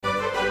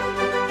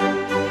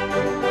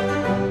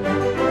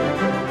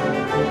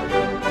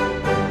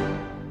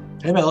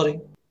Hey, Melody.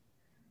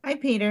 Hi,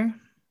 Peter.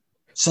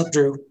 Sup,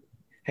 Drew.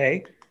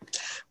 Hey,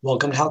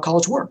 Welcome to How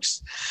College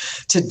Works.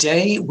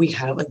 Today we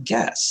have a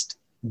guest.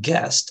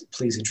 Guest,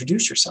 please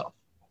introduce yourself.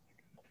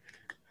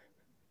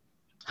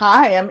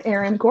 Hi, I'm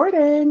Erin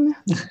Gordon.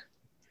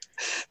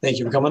 Thank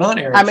you for coming on,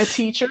 Erin. I'm a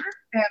teacher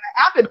and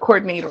an AVID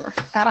coordinator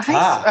at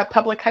a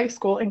public high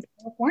school in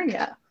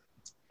California.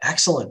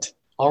 Excellent.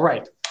 All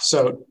right.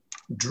 So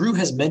Drew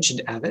has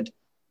mentioned Avid,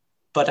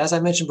 but as I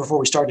mentioned before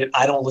we started,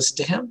 I don't listen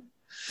to him.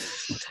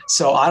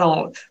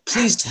 So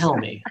please tell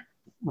me,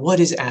 what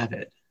is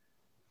Avid?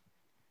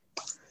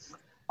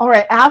 All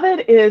right,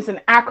 AVID is an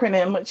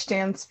acronym which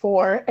stands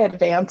for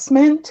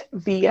Advancement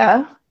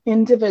via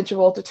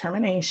Individual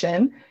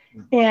Determination.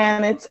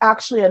 And it's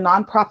actually a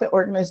nonprofit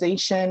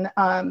organization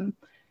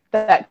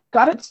that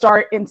got its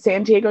start in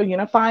San Diego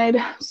Unified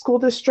School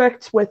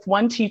District with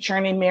one teacher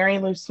named Mary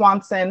Lou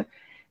Swanson.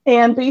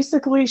 And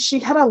basically, she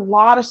had a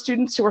lot of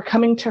students who were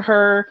coming to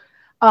her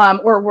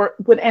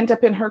would end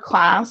up in her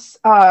class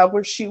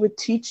where she would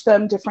teach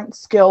them different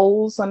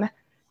skills and,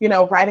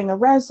 writing a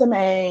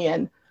resume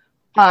and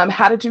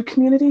how to do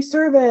community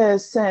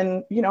service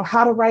and,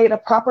 how to write a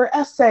proper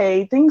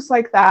essay, things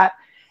like that.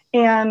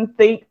 And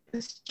they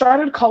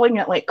started calling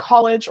it like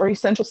college or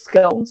essential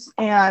skills.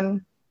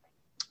 And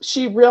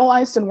she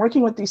realized in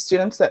working with these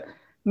students that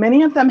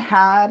many of them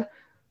had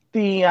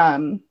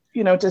the,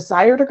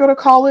 desire to go to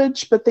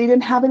college, but they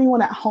didn't have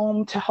anyone at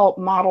home to help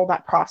model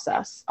that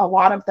process. A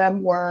lot of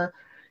them were,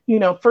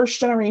 first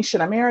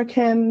generation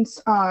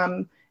Americans,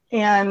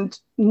 and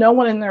no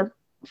one in their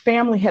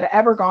family had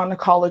ever gone to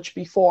college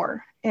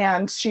before.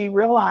 And she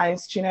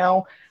realized,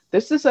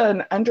 this is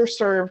an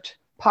underserved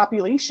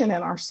population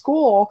in our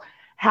school.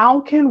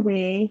 How can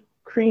we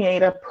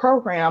create a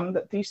program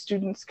that these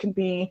students can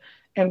be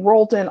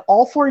enrolled in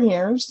all 4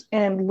 years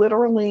and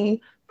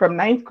literally from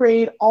 9th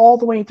grade all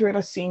the way through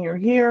to senior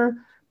year,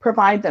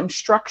 provide them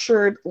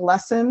structured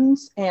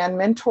lessons and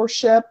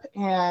mentorship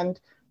and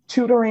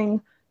tutoring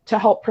to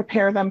help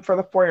prepare them for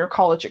the 4-year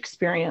college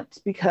experience,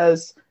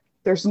 because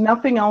there's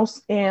nothing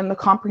else in the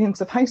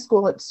comprehensive high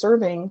school that's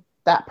serving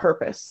that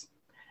purpose.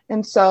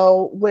 And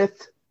so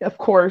with, of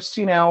course,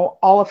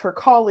 all of her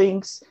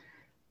colleagues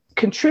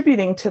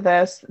contributing to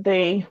this,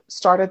 they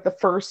started the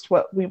first,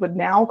 what we would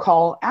now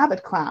call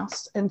AVID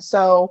class. And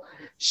so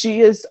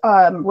she is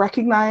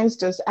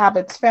recognized as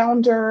AVID's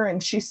founder,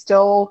 and she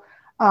still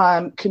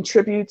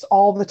contributes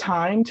all the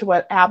time to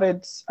what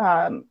AVID's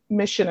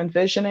mission and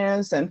vision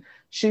is. And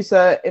she's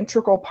an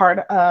integral part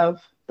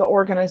of the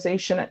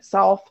organization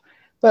itself.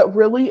 But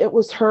really, it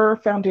was her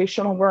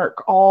foundational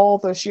work all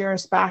those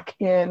years back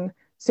in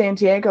San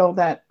Diego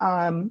that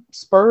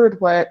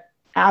spurred what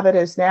AVID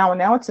is now. And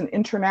now it's an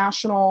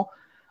international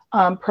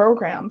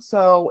program.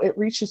 So it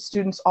reaches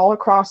students all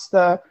across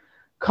the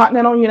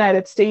continental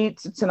United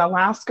States. It's in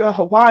Alaska,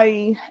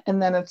 Hawaii,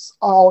 and then it's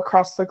all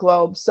across the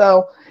globe.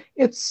 So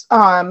it's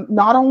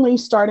not only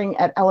starting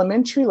at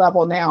elementary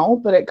level now,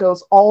 but it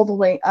goes all the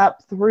way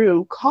up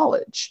through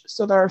college.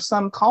 So there are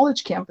some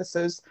college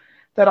campuses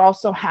that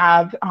also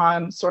have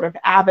sort of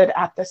AVID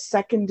at the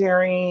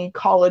secondary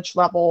college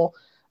level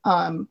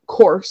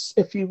course,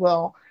 if you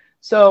will.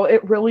 So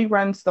it really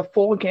runs the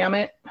full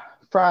gamut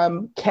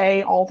from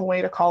K all the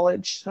way to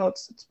college. So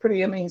it's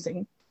pretty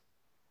amazing.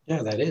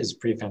 Yeah, that is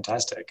pretty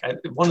fantastic.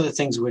 One of the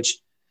things which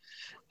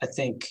I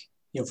think,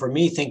 for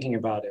me thinking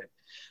about it,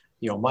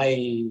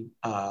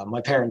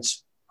 my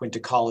parents went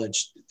to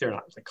college. They're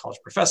not like college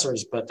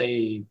professors, but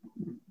they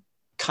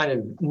kind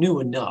of knew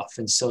enough.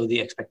 And so the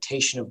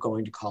expectation of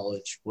going to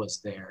college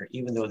was there,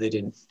 even though they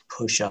didn't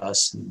push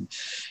us. And,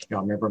 I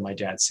remember my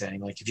dad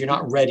saying, like, if you're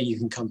not ready, you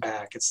can come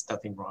back. It's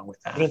nothing wrong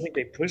with that. I don't think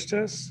they pushed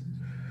us.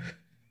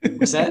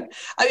 Was that?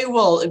 I mean,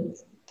 well,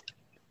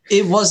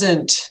 it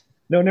wasn't.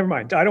 No, never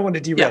mind. I don't want to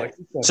derail it.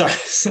 Sorry.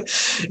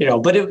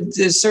 But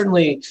it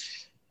certainly,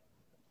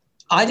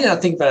 I did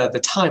not think about it at the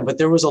time, but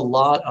there was a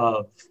lot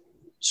of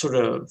sort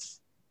of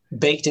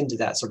baked into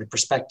that sort of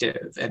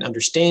perspective and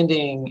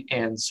understanding,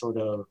 and sort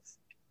of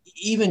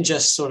even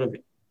just sort of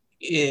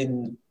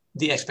in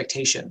the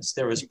expectations,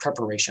 there was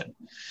preparation.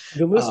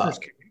 The listeners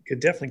could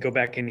definitely go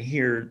back and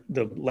hear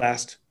the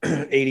last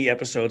 80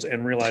 episodes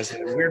and realize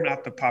that we're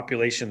not the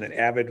population that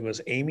AVID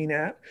was aiming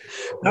at.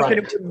 Not that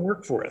it wouldn't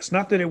work for us,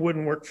 not that it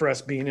wouldn't work for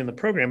us being in the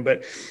program,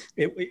 but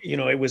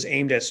it was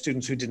aimed at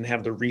students who didn't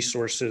have the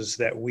resources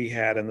that we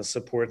had and the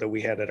support that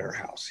we had at our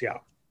house. Yeah.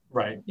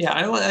 Right. Yeah.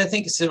 I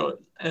think so.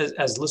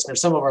 As listeners,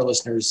 some of our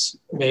listeners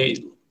may,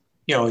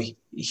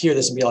 hear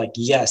this and be like,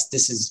 yes,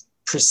 this is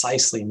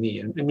precisely me.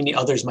 And many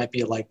others might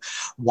be like,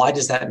 why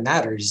does that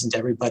matter? Doesn't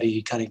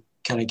everybody kind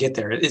of get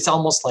there? It's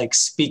almost like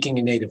speaking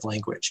a native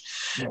language,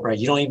 right?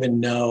 You don't even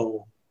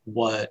know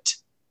what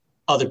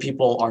other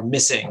people are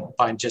missing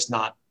by just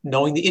not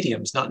knowing the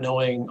idioms, not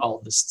knowing all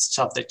this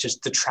stuff, that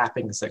just the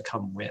trappings that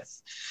come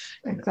with.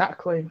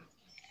 Exactly.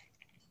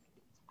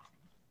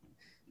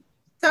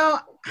 So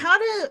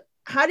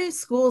how do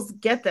schools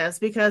get this?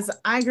 Because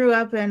I grew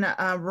up in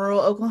rural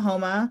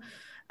Oklahoma.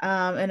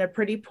 in a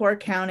pretty poor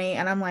county.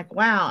 And I'm like,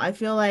 wow, I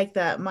feel like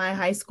that my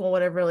high school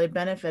would have really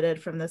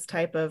benefited from this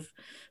type of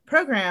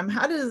program.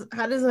 How does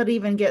that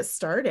even get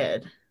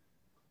started?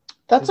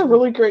 That's a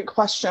really great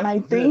question. I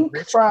think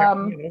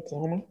from in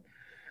Oklahoma.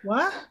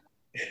 What?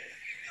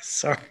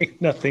 Sorry,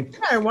 nothing. You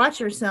better watch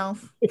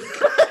yourself.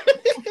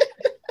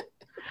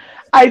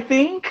 I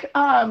think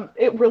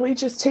it really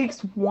just takes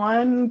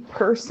one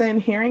person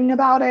hearing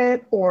about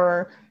it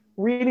or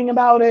reading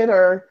about it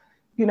or,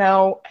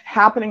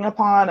 happening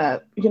upon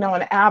an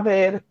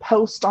Avid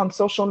post on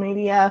social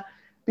media,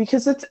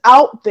 because it's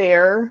out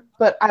there,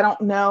 but I don't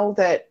know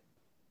that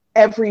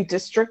every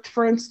district,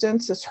 for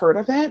instance, has heard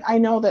of it. I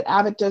know that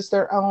Avid does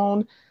their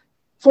own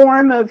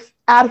form of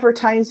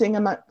advertising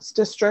amongst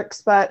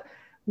districts, but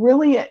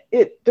really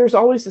there's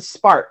always a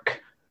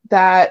spark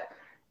that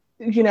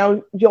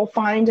you'll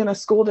find in a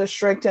school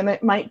district, and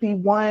it might be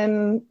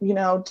one,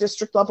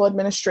 district level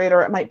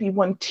administrator, it might be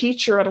one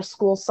teacher at a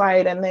school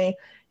site, and they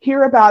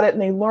hear about it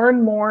and they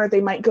learn more. They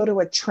might go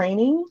to a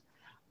training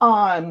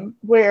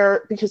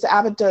because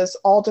Avid does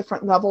all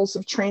different levels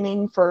of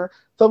training for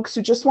folks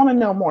who just want to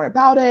know more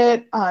about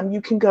it. You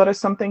can go to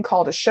something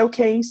called a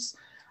showcase.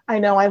 I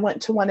know I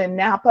went to one in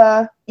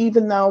Napa,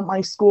 even though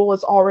my school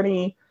is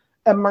already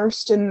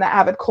immersed in the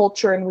Avid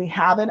culture and we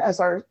have it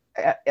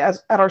at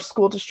our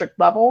school district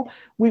level.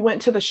 We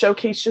went to the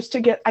showcase just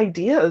to get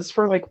ideas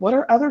for what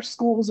are other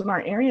schools in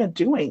our area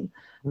doing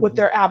with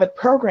their Avid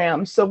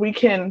programs, so we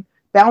can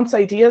bounce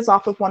ideas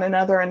off of one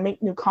another and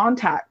make new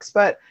contacts.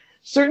 But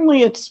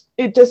certainly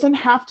it doesn't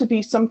have to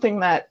be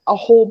something that a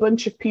whole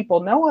bunch of people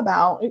know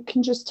about. It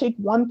can just take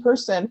one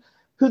person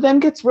who then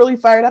gets really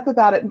fired up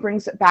about it and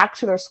brings it back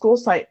to their school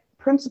site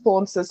principal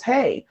and says,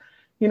 hey,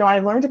 I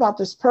learned about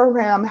this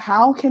program.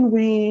 How can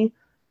we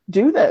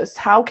do this?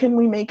 How can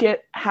we make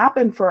it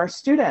happen for our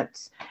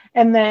students?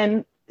 And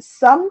then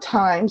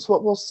sometimes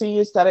what we'll see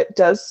is that it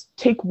does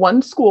take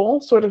one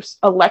school sort of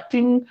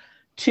electing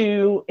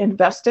to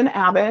invest in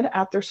Avid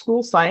at their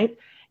school site.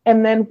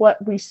 And then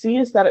what we see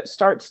is that it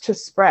starts to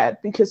spread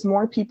because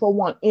more people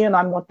want in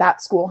on what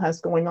that school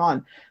has going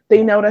on.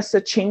 They notice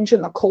a change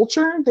in the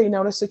culture. They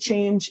notice a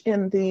change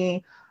in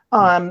the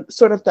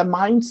sort of the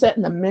mindset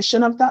and the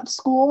mission of that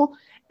school.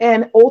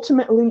 And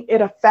ultimately,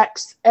 it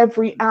affects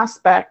every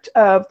aspect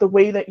of the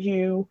way that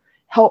you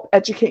help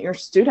educate your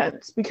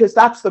students, because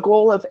that's the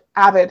goal of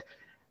Avid.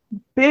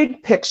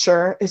 Big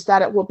picture is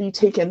that it will be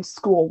taken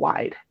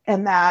school-wide,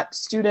 and that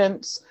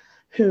students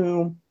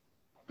who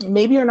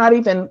maybe are not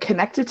even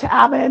connected to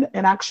Avid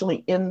and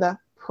actually in the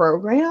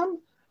program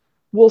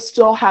will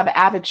still have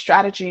Avid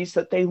strategies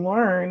that they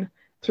learn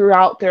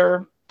throughout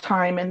their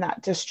time in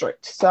that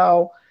district.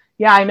 So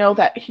yeah, I know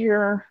that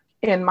here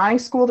in my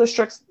school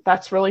districts,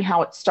 that's really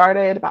how it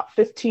started about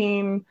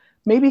 15,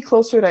 maybe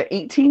closer to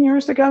 18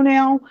 years ago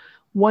now.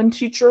 One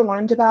teacher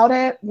learned about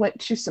it, went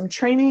to some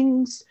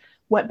trainings,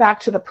 went back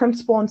to the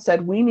principal and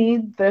said, we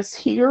need this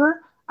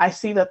here. I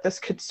see that this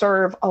could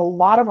serve a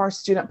lot of our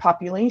student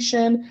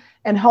population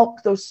and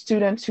help those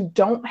students who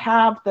don't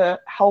have the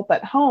help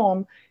at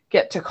home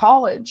get to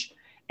college.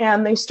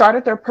 And they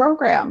started their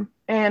program,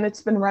 and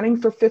it's been running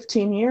for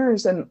 15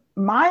 years. And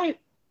my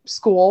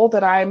school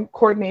that I'm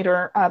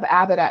coordinator of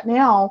Avid at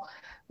now,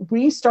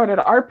 we started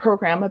our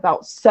program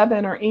about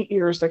 7 or 8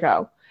 years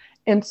ago.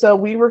 And so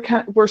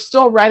we're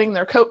still riding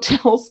their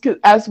coattails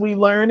as we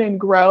learn and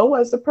grow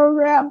as a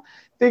program,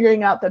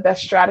 figuring out the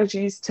best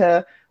strategies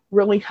to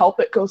really help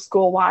it go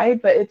school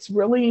wide. But it's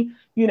really,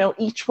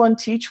 each one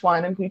teach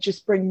one, and we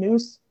just bring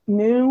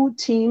new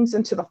teams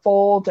into the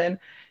fold. And,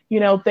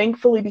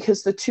 thankfully,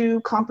 because the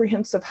 2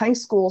 comprehensive high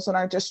schools in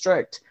our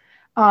district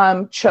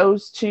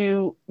chose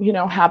to,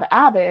 have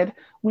Avid,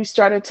 we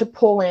started to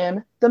pull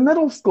in the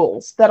middle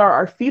schools that are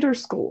our feeder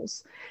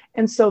schools.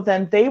 And so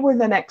then they were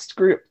the next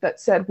group that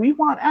said, we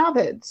want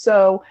Avid.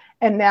 So,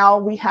 and now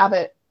we have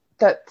it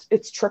that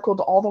it's trickled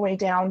all the way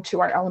down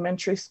to our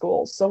elementary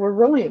schools. So we're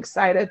really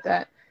excited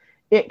that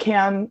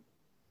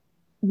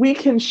we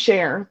can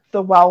share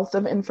the wealth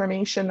of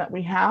information that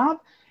we have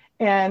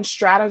and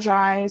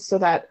strategize so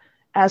that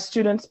as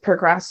students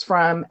progress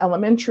from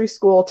elementary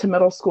school to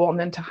middle school and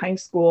then to high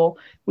school,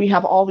 we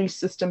have all these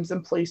systems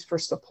in place for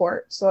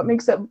support. So it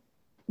makes it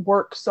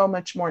work so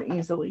much more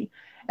easily.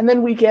 And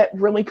then we get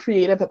really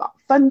creative about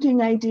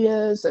funding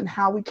ideas and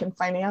how we can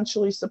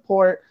financially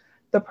support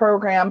the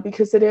program,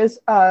 because it's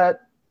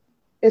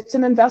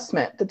an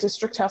investment. The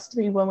district has to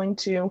be willing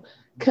to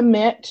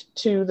commit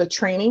to the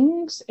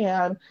trainings,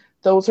 and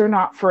those are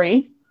not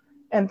free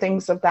and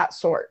things of that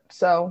sort.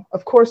 So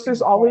of course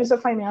there's always a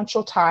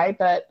financial tie,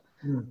 but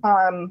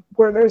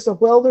where there's a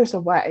will, there's a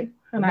way.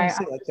 And I'm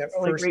really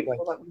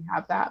grateful that we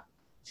have that.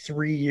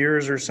 3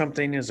 years or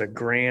something is a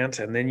grant,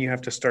 and then you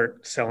have to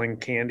start selling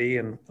candy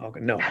and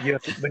you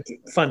have to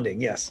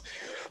funding. Yes.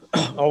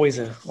 always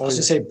I was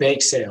to say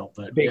bake sale,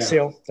 but bake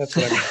sale. That's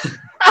what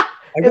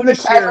I want to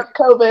share.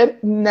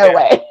 COVID, no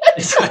way.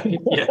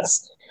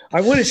 Yes. I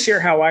want to share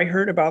how I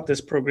heard about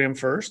this program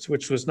first,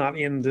 which was not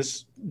in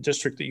this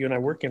district that you and I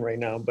work in right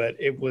now, but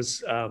it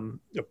was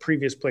a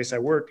previous place I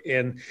worked.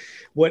 And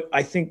what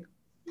I think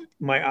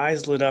my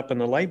eyes lit up and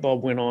the light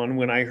bulb went on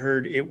when I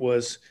heard it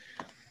was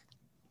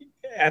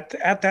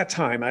at that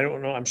time. I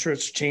don't know. I'm sure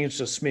it's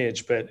changed a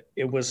smidge, but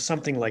it was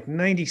something like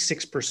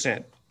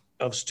 96%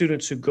 of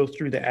students who go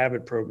through the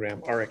AVID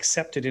program are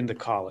accepted into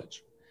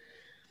college.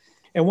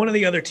 And one of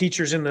the other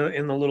teachers in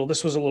the little,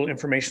 this was a little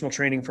informational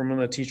training from one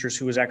of the teachers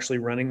who was actually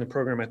running the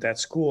program at that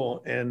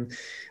school. And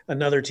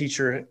another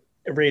teacher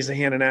raised a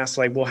hand and asked,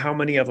 like, well, how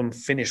many of them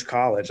finished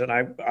college? And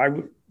I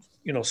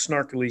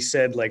snarkily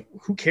said, like,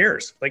 who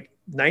cares? Like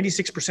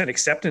 96%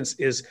 acceptance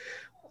is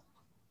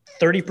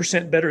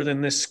 30% better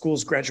than this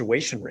school's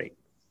graduation rate.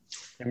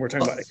 And we're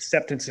talking about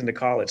acceptance into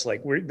college.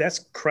 Like that's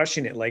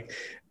crushing it. Like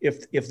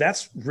if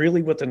that's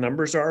really what the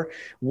numbers are,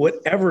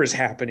 whatever is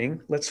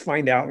happening, let's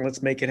find out and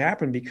let's make it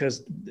happen.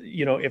 Because,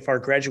 if our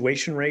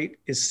graduation rate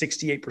is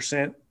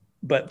 68%,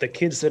 but the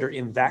kids that are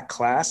in that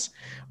class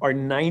are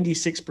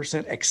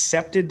 96%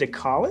 accepted to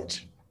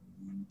college,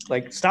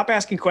 like stop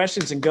asking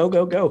questions and go,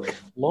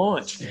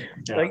 launch.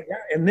 Yeah.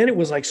 And then it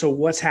was like, so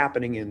what's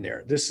happening in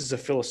there? This is a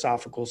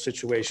philosophical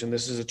situation.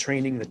 This is a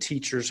training the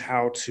teachers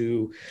how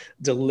to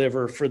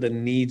deliver for the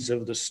needs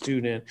of the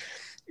student.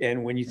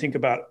 And when you think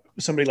about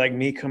somebody like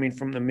me coming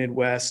from the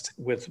Midwest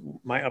with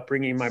my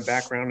upbringing, my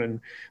background and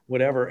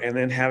whatever, and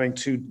then having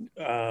to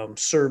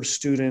serve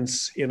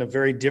students in a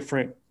very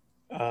different,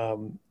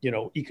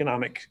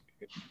 economic,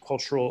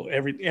 cultural,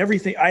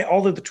 everything.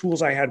 All of the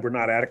tools I had were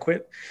not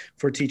adequate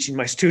for teaching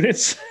my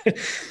students.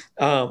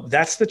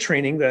 That's the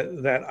training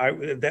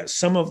that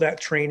some of that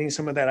training,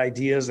 some of that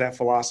ideas, that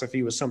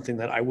philosophy was something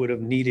that I would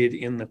have needed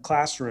in the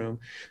classroom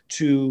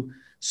to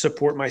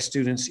support my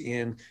students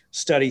in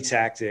study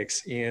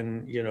tactics,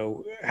 in,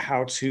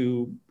 how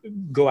to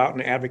go out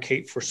and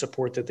advocate for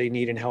support that they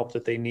need and help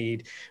that they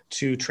need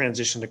to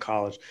transition to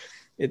college.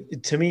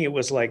 To me, it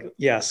was like,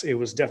 yes, it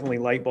was definitely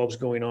light bulbs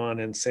going on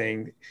and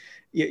saying,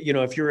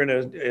 if you're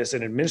as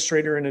an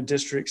administrator in a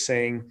district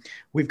saying,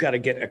 we've got to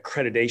get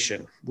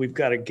accreditation, we've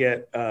got to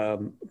get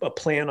a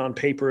plan on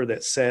paper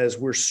that says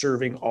we're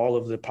serving all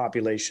of the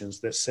populations,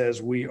 that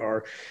says we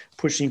are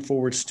pushing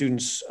forward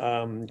students'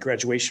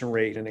 graduation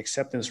rate and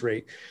acceptance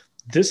rate.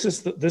 This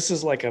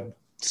is like a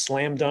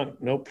slam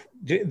dunk. Nope.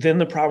 Then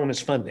the problem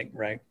is funding,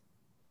 right?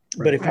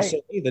 But if you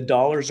say, hey, the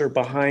dollars are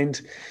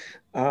behind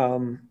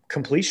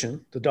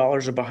completion, the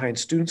dollars are behind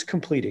students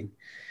completing,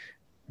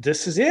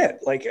 this is it.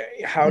 Like,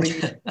 how do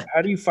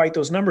you fight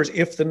those numbers?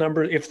 If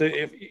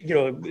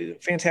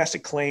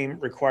fantastic claim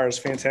requires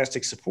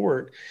fantastic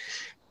support,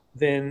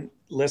 then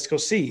let's go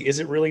see, is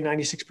it really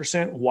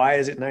 96%? Why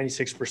is it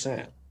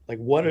 96%? Like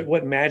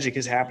what magic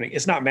is happening?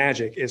 It's not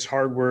magic. It's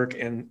hard work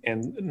and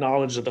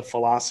knowledge of the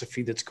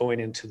philosophy that's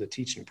going into the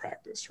teaching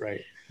practice.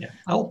 Right. Yeah.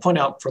 I will point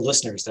out for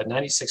listeners that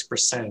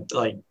 96%,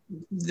 like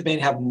they may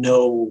have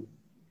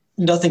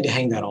nothing to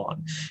hang that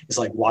on. It's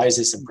like, why is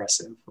this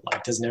impressive?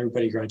 Like, doesn't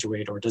everybody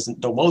graduate, or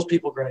don't most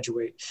people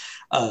graduate?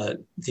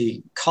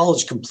 The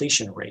college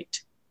completion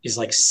rate is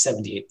like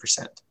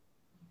 78%,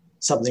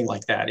 something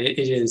like that. It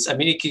is, I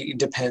mean, it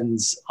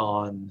depends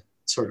on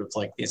sort of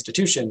like the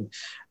institution,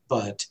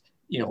 but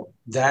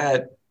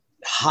that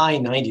high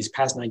 90s,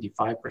 past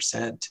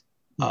 95%,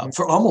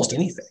 for almost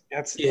anything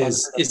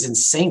is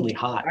insanely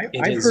high.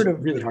 I've heard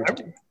of really hard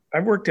to do.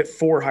 I've worked at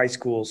 4 high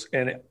schools,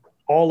 and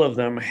all of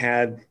them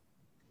had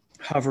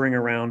hovering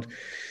around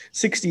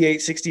 68,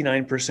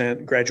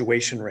 69%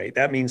 graduation rate.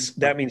 That means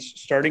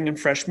starting in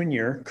freshman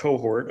year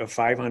cohort of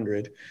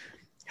 500,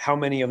 how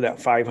many of that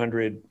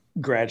 500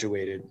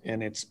 graduated?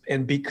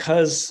 And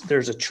because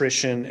there's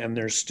attrition and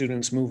there's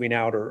students moving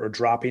out or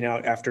dropping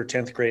out after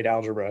 10th grade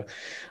algebra,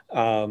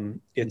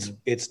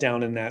 it's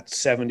down in that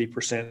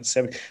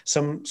 70%.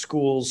 Some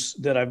schools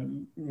that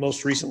I'm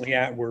most recently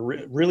at were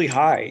really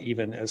high,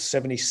 even as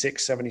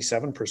 76,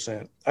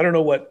 77%. I don't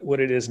know what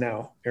it is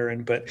now,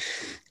 Aaron, but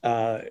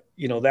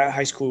that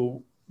high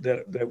school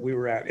that we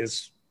were at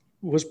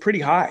was pretty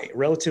high,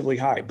 relatively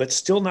high, but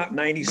still not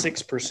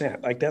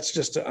 96%. Like that's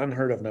just an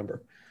unheard of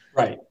number.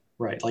 Right.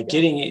 Like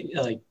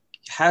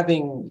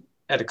having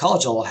at a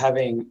college level,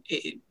 having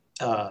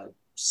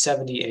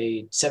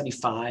 78,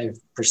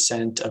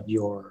 75% of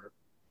your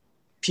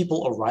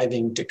people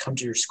arriving to come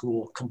to your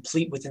school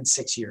complete within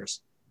 6 years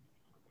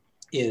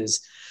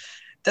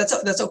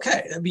that's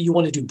okay. I mean, you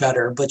want to do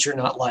better, but you're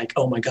not like,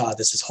 oh my God,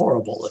 this is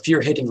horrible. If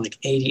you're hitting like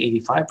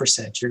 80,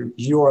 85%,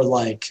 you're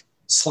like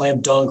slam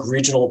dunk,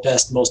 regional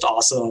best, most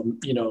awesome,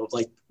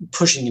 like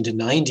pushing into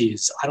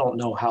 90s. I don't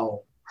know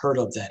how heard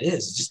of that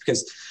is, just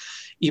because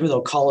even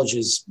though college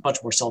is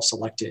much more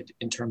self-selected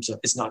in terms of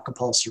it's not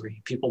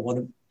compulsory,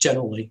 people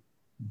generally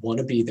want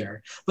to be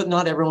there, but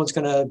not everyone's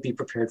going to be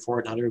prepared for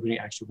it. Not everybody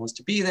actually wants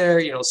to be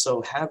there,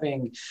 so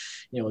having,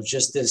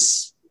 just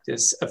this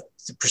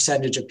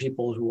percentage of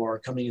people who are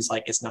coming is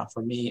like, it's not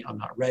for me, I'm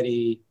not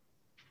ready,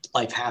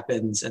 life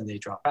happens, and they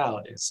drop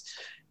out.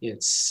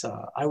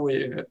 I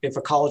would, if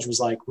a college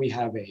was like, we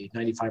have a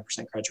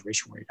 95%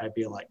 graduation rate, I'd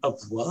be like, of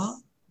what?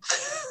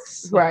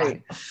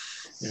 Right.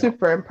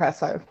 Super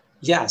impressive.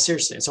 Yeah,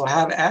 seriously. So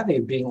have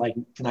AVID being like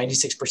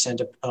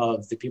 96%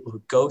 of the people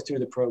who go through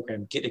the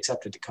program get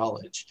accepted to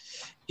college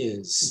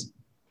is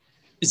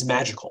is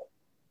magical,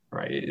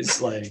 right?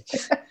 It's like,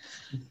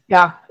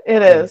 yeah,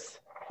 it is.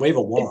 Wave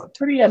a wand. It's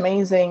pretty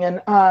amazing.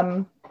 And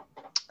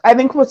I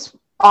think what's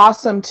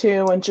awesome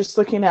too, and just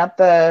looking at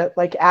the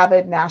like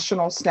Avid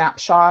National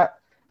Snapshot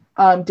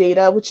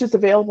data, which is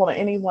available to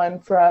anyone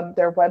from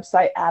their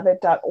website,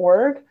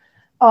 avid.org,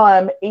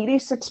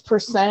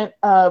 86%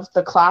 of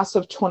the class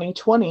of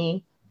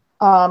 2020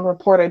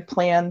 reported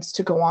plans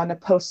to go on to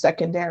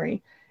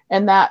post-secondary.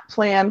 And that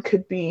plan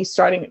could be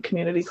starting at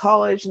community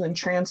college and then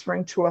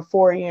transferring to a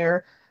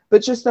 4-year.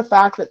 But just the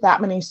fact that that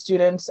many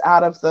students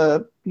out of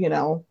the,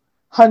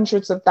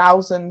 hundreds of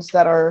thousands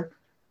that are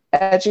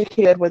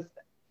educated with,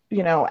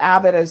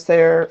 Avid as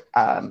their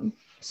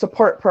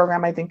support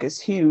program, I think is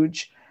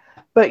huge.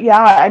 But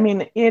yeah, I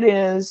mean,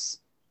 it's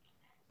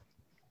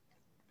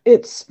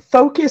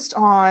focused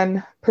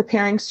on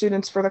preparing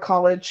students for the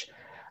college,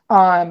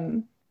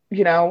 right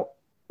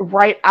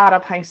out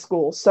of high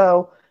school.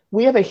 So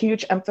we have a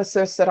huge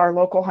emphasis at our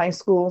local high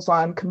schools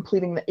on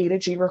completing the A to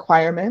G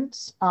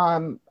requirements.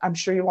 I'm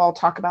sure you all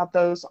talk about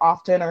those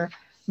often, or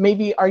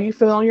maybe, are you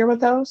familiar with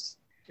those?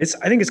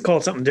 I think it's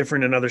called something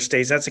different in other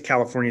states. That's a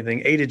California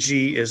thing. A to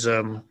G is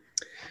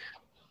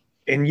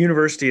in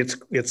university,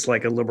 it's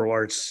like a liberal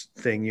arts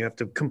thing. You have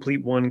to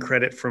complete 1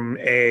 credit from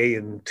A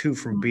and 2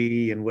 from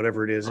B and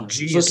whatever it is. And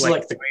G is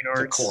like the fine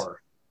arts.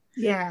 core.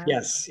 Yeah.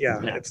 Yes.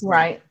 Yeah.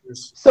 Right.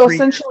 So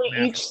essentially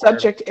each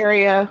subject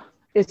area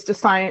is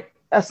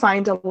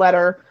assigned a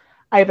letter,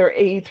 either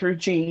A through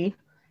G,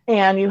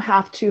 and you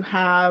have to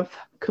have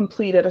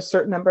completed a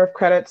certain number of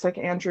credits, like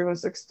Andrew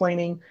was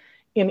explaining,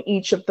 in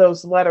each of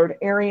those lettered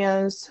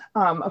areas.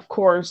 Of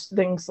course,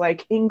 things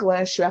like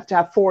English, you have to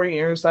have 4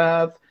 years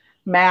of.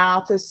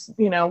 Math is,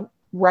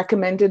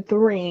 recommended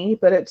 3,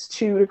 but it's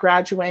 2 to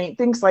graduate,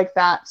 things like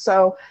that.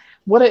 So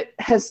what it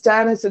has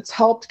done is it's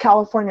helped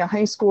California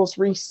high schools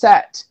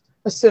reset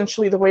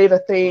essentially the way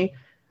that they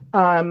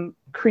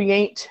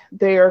create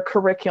their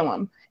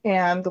curriculum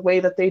and the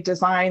way that they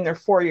design their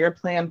 4-year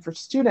plan for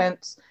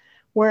students.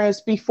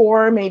 Whereas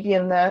before, maybe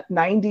in the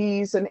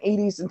 90s and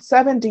 80s and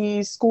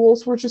 70s,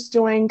 schools were just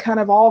doing kind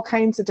of all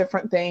kinds of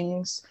different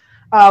things.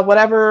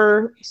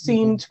 Whatever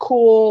seemed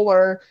cool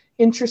or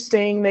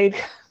interesting, they'd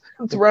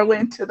throw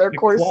into their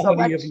course selection. The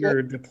quality of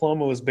your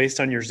diploma was based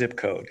on your zip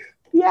code.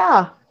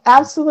 Yeah,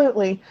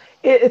 absolutely.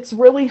 It's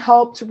really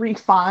helped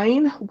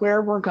refine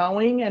where we're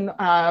going and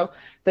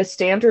the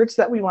standards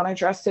that we want to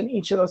address in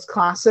each of those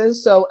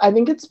classes. So I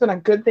think it's been a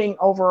good thing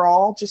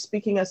overall, just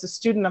speaking as a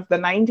student of the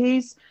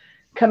 90s,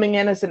 coming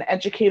in as an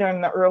educator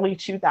in the early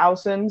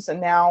 2000s,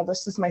 and now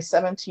this is my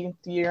 17th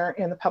year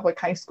in the public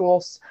high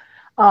schools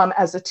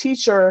as a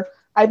teacher.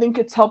 I think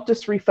it's helped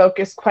us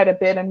refocus quite a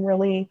bit and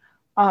really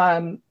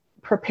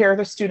prepare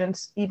the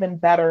students even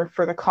better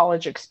for the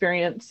college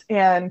experience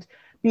and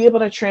be able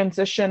to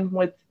transition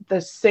with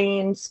the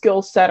same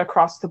skill set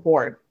across the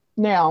board.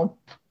 Now,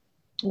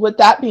 with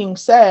that being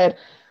said,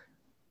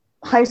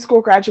 high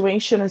school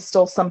graduation is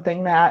still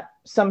something that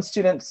some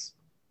students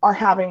are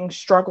having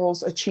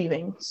struggles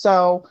achieving.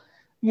 So,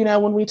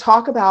 when we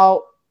talk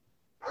about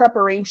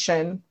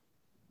preparation,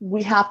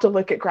 we have to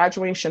look at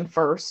graduation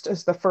first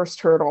as the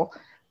first hurdle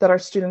that our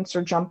students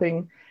are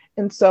jumping.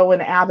 And so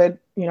in Avid,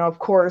 of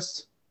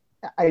course,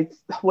 I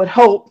would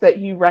hope that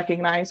you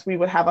recognize we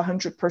would have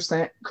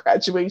 100%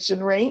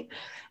 graduation rate.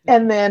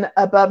 And then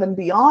above and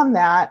beyond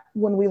that,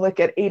 when we look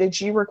at A to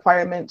G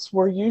requirements,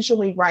 we're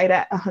usually right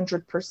at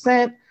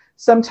 100%.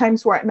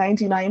 Sometimes we're at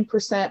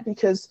 99%,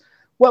 because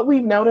what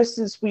we've noticed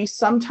is we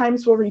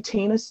sometimes will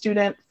retain a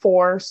student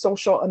for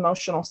social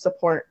emotional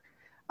support.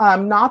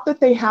 Not that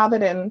they have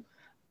it in,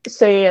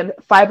 say, a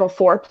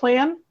 504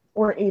 plan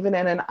or even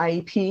in an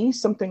IEP,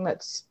 something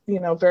that's,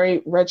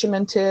 very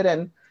regimented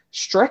and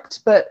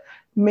strict, but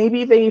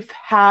maybe they've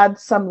had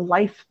some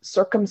life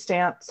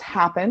circumstance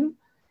happen.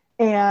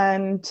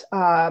 And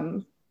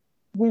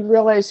we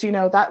realized,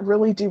 that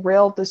really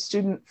derailed the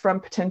student from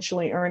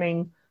potentially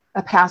earning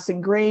a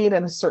passing grade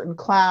in a certain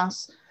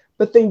class.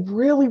 But they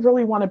really,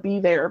 really want to be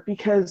there,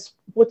 because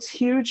what's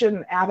huge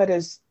in Avid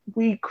is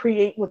we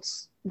create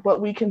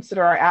what we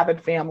consider our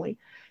Avid family.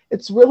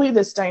 It's really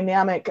this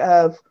dynamic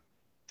of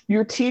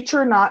your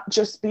teacher not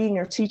just being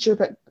your teacher,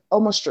 but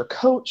almost your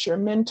coach, your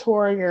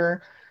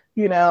mentor,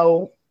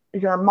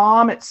 your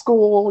mom at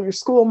school, your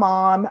school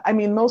mom. I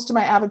mean, most of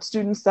my Avid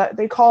students, that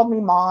they called me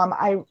mom.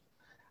 I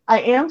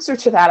answer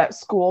to that at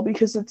school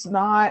because it's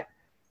not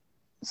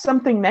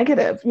something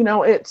negative.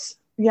 It's,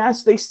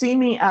 yes, they see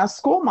me as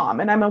school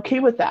mom, and I'm okay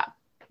with that,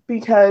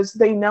 because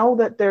they know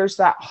that there's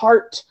that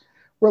heart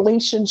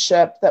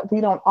relationship that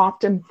we don't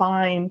often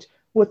find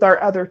with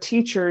our other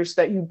teachers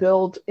that you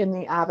build in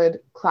the Avid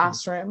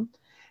classroom.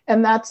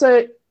 And that's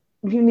a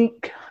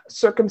unique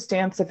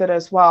circumstance of it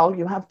as well.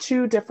 You have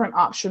 2 different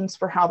options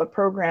for how the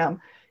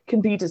program can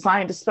be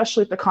designed,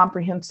 especially at the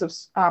comprehensive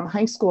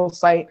high school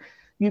site.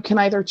 You can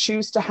either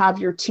choose to have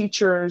your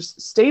teachers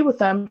stay with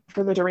them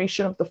for the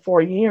duration of the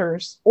 4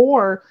 years,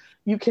 or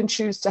you can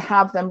choose to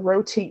have them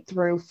rotate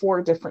through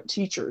 4 different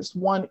teachers,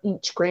 1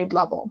 each grade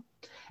level.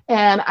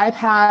 And I've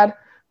had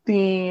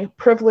the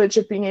privilege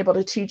of being able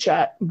to teach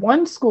at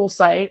one school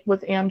site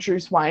with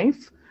Andrew's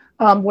wife,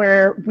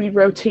 where we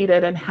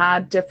rotated and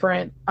had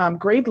different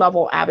grade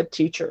level AVID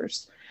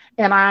teachers.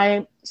 And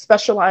I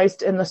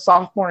specialized in the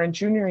sophomore and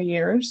junior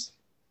years.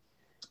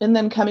 And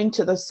then coming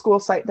to the school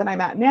site that I'm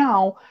at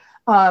now,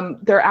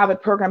 their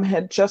AVID program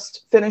had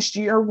just finished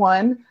year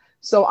one.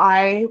 So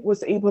I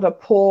was able to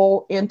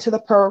pull into the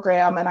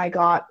program, and I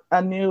got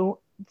a new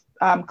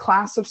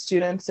class of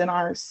students in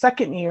our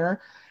second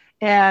year.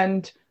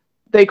 And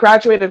they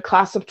graduated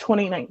class of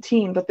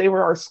 2019, but they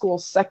were our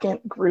school's second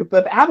group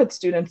of AVID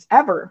students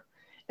ever.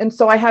 And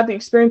so I had the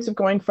experience of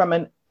going from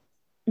a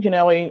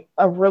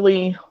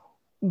really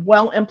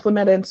well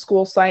implemented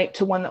school site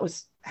to one that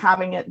was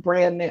having it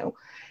brand new.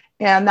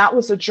 And that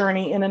was a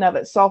journey in and of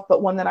itself,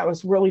 but one that I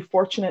was really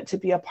fortunate to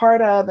be a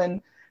part of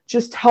and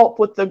just help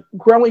with the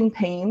growing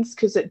pains,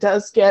 because it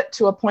does get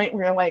to a point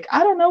where you're like,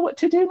 I don't know what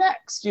to do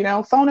next,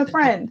 phone a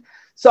friend.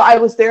 So I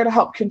was there to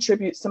help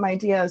contribute some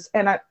ideas.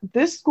 And at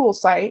this school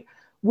site,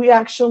 we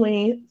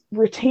actually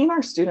retain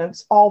our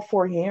students all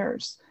 4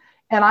 years.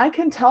 And I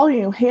can tell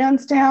you,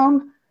 hands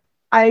down,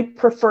 I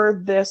prefer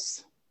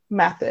this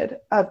method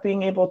of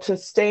being able to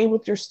stay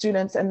with your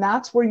students. And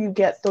that's where you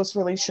get those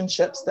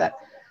relationships that,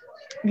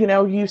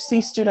 you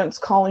see students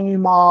calling you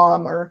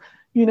mom, or,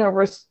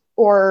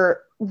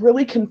 or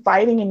really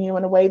confiding in you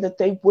in a way that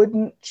they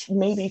wouldn't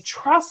maybe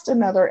trust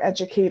another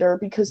educator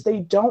because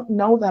they don't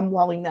know them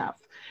well enough.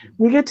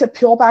 We get to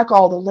peel back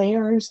all the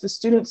layers. The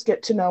students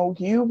get to know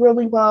you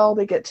really well.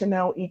 They get to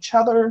know each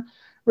other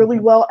really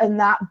well. And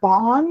that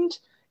bond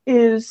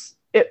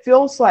it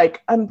feels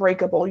like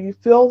unbreakable. You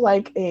feel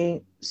like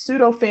a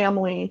pseudo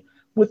family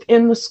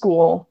within the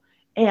school,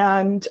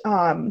 and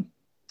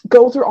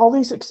go through all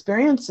these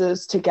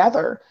experiences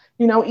together.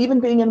 Even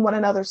being in one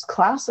another's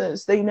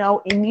classes, they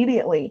know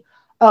immediately,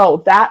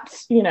 oh,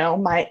 that's,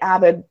 my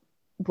AVID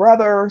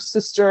brother,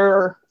 sister,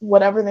 or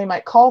whatever they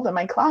might call them,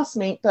 my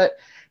classmate, but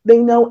they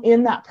know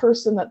in that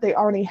person that they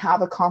already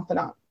have a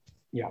confidant.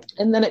 Yeah.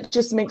 And then it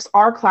just makes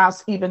our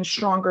class even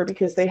stronger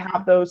because they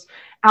have those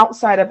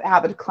outside of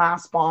AVID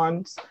class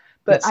bonds.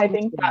 But I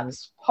think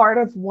that's part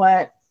of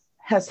what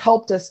has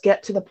helped us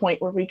get to the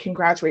point where we can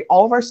graduate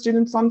all of our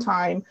students on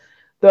time.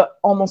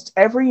 Almost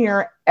every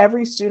year,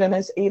 every student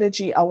is A to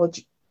G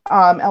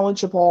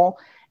eligible.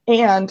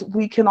 And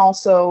we can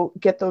also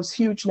get those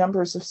huge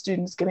numbers of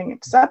students getting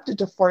accepted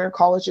to four-year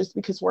colleges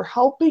because we're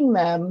helping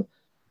them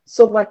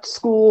select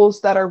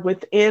schools that are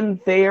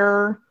within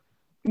their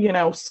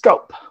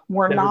scope.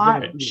 We're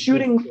not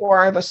shooting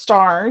for the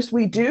stars.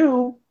 We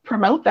do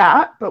promote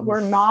that, but we're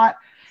not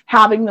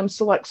having them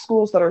select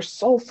schools that are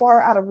so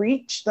far out of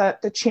reach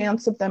that the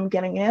chance of them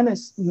getting in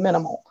is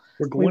minimal.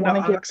 We're going to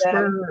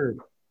Oxford.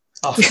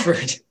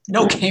 Oxford.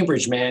 No,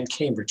 Cambridge, man.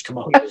 Cambridge, come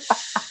on.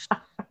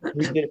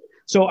 We did.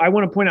 So I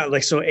want to point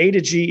out, so A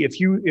to G, if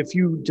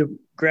you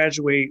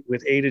graduate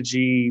with A to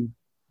G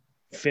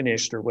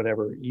finished or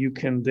whatever, you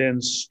can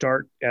then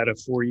start at a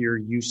 4-year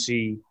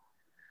UC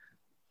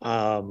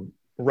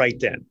right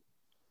then.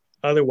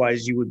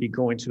 Otherwise, you would be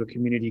going to a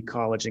community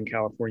college in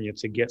California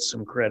to get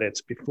some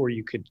credits before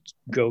you could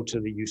go to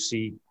the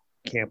UC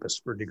campus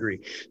for a degree.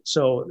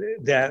 So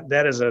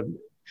that is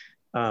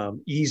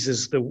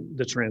eases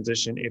the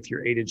transition if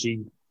you're A to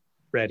G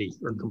ready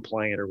or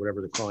compliant or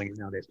whatever they're calling it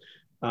nowadays.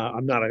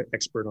 I'm not an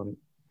expert on it,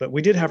 but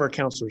we did have our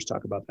counselors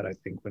talk about that, I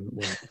think.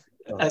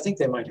 I think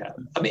they might have.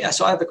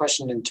 So I have a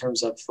question in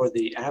terms of for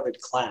the AVID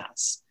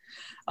class.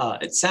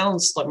 It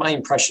sounds like my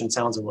impression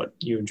sounds of what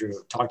you and Drew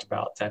talked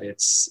about, that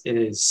it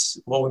is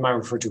what we might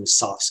refer to as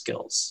soft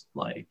skills,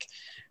 like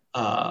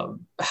how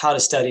to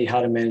study,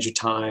 how to manage your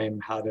time,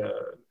 how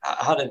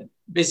to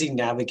basically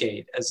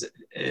navigate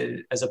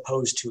as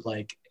opposed to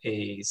like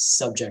a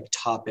subject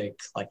topic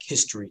like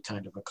history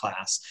kind of a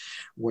class.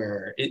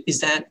 Where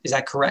is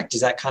that correct?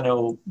 Is that kind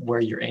of where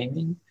you're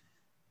aiming?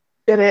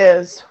 It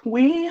is.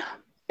 We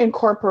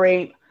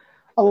incorporate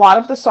a lot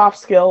of the soft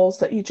skills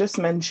that you just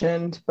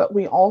mentioned, but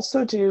we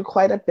also do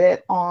quite a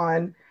bit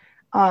on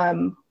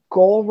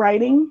goal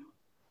writing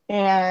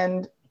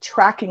and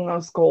tracking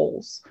those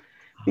goals,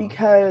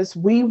 because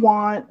we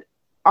want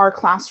our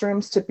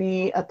classrooms to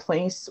be a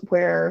place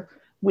where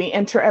we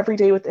enter every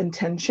day with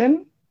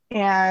intention,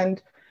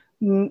 and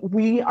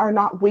we are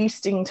not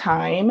wasting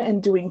time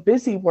and doing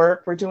busy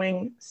work. We're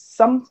doing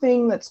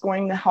something that's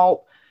going to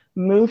help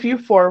move you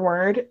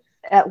forward.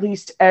 At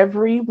least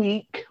every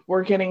week,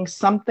 we're getting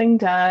something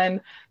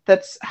done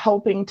that's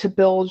helping to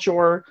build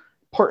your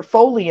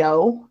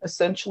portfolio,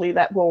 essentially,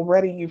 that will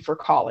ready you for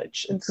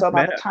college. And so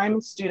by the time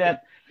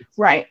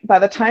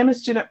a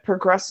student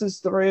progresses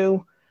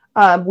through,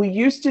 we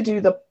used to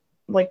do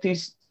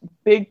these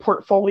big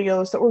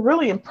portfolios that were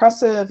really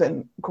impressive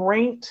and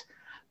great,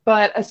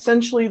 but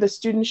essentially the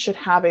students should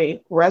have a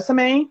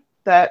resume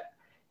that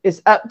is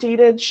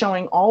updated,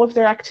 showing all of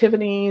their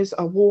activities,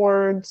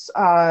 awards,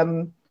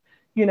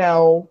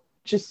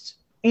 just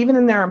even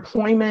in their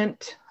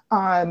employment,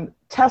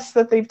 tests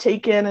that they've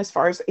taken as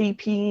far as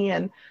AP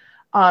and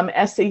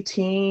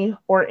SAT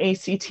or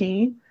ACT.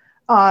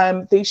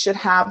 They should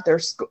have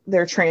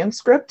their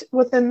transcript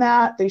within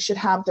that. They should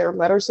have their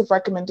letters of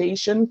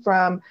recommendation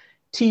from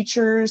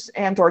teachers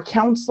and or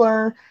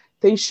counselor.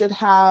 They should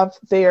have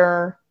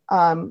their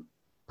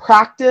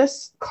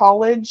practice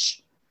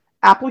college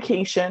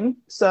application.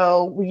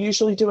 So we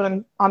usually do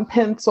it on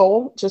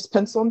pencil, just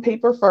pencil and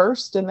paper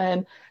first. And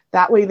then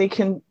that way they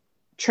can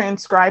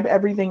transcribe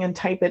everything and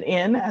type it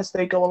in as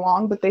they go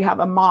along, but they have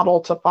a model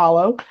to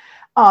follow.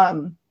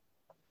 And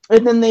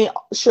then they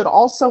should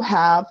also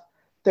have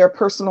their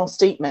personal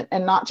statement,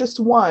 and not just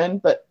one,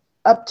 but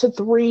up to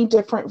 3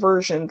 different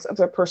versions of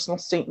their personal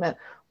statement.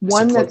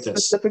 One that's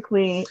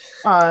specifically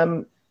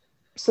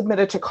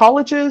submitted to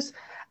colleges,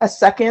 a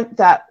second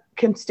that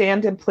can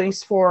stand in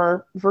place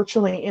for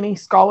virtually any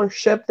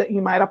scholarship that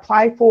you might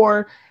apply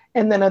for,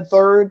 and then a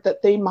third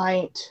that they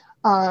might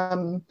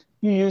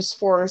use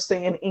for,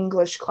 say, an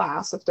English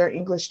class, if their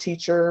English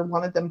teacher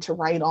wanted them to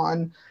write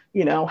on,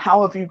 you know,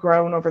 how have you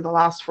grown over the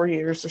last 4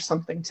 years or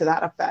something to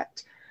that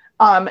effect.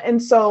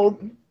 And so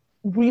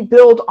we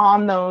build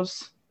on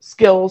those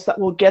skills that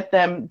will get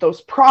them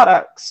those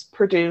products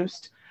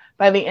produced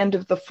by the end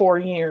of the 4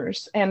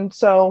 years. And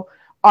so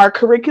our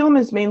curriculum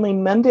is mainly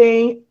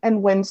Monday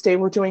and Wednesday.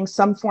 We're doing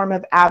some form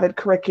of AVID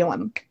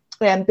curriculum.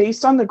 And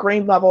based on the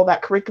grade level,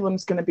 that curriculum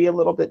is going to be a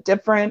little bit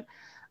different.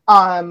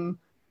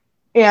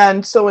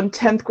 And so in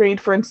 10th grade,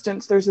 for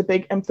instance, there's a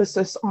big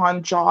emphasis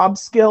on job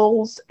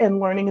skills and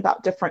learning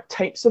about different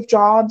types of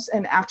jobs,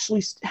 and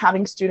actually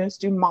having students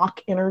do mock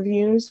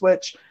interviews,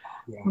 which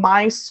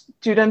my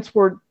students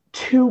were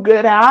too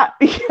good at,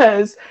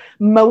 because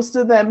most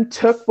of them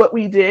took what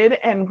we did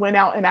and went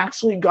out and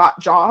actually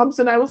got jobs.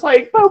 And I was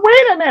like, but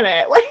wait a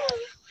minute,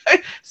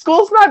 like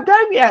school's not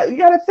done yet. You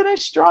got to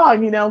finish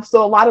strong, you know?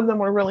 So a lot of them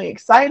were really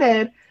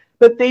excited,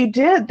 but they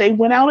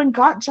went out and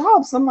got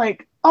jobs. I'm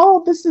like,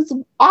 oh, this is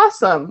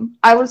awesome.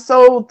 I was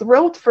so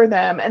thrilled for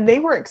them, and they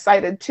were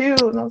excited too.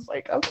 And I was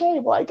like, okay,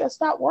 well, I guess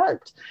that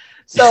worked.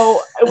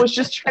 So I was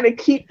just trying to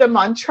keep them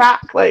on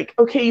track. Like,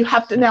 okay, you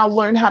have to now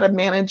learn how to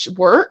manage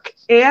work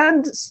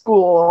and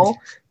school.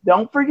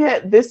 Don't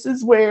forget, this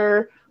is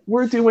where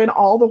we're doing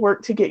all the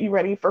work to get you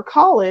ready for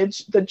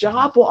college. A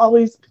job will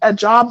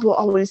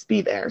always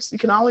be there. So you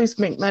can always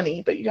make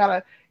money, but you got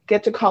to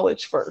get to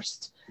college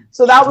first.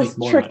 So that was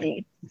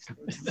tricky.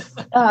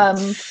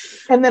 And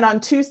then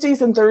on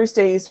Tuesdays and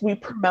Thursdays, we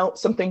promote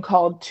something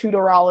called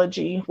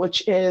Tutorology,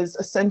 which is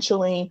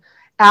essentially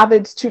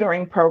AVID's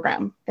tutoring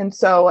program. And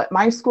so at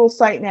my school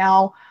site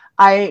now,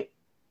 I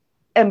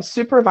am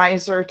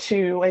supervisor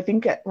to, I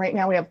think right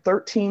now we have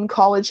 13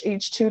 college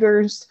age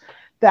tutors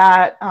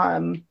that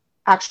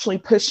actually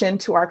push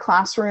into our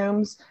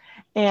classrooms.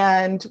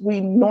 And we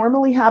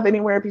normally have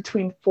anywhere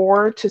between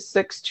 4 to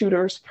 6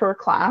 tutors per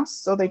class,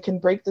 so they can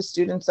break the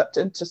students up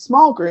into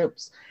small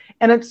groups.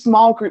 And it's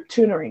small group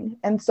tutoring.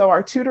 And so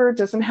our tutor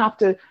doesn't have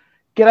to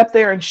get up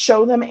there and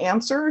show them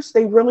answers.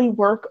 They really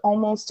work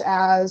almost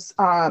as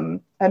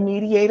a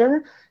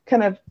mediator,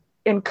 kind of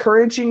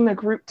encouraging the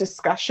group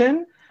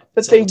discussion,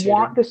 but they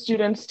want the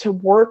students to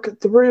work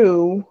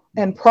through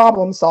and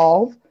problem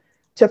solve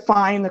to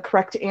find the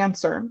correct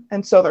answer.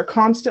 And so they're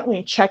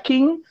constantly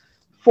checking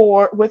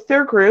with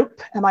their group,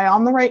 am I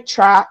on the right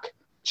track?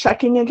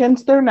 Checking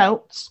against their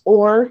notes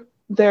or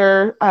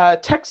their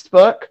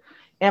textbook,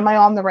 am I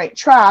on the right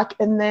track?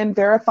 And then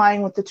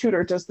verifying with the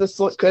tutor, does this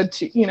look good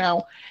to, you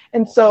know?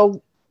 And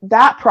so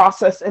that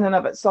process in and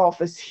of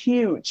itself is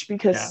huge,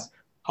 because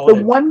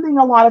the one thing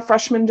a lot of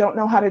freshmen don't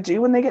know how to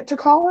do when they get to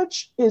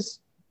college is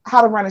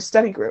how to run a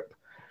study group.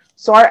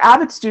 So our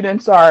AVID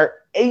students are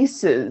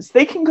aces.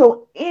 They can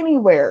go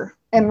anywhere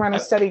and run a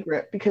study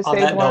group because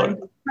they've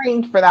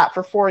trained for that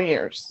for 4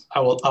 years.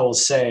 I will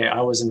say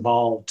I was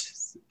involved,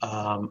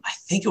 I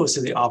think it was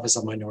through the Office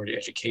of Minority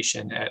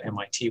Education at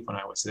MIT when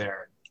I was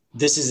there.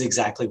 This is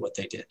exactly what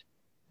they did.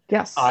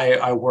 Yes. I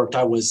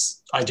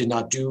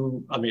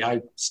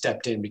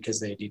stepped in because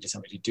they needed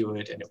somebody to do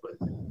it, and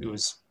it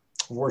was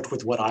worked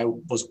with what I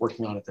was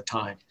working on at the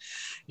time,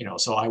 you know,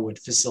 so I would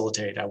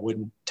facilitate. I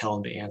wouldn't tell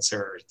them to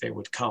answer. They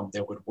would come,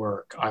 they would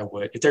work.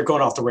 If they're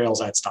going off the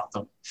rails, I'd stop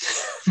them.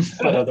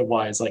 But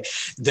otherwise, like,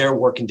 they're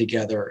working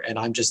together and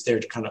I'm just there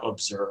to kind of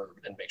observe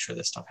and make sure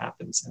this stuff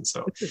happens. And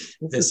so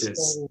this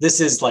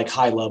is like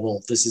high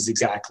level. This is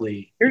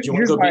exactly, if you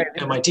want to go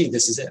to MIT,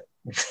 this is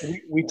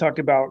it. We talked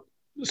about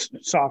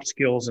soft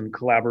skills and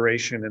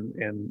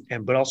collaboration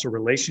and but also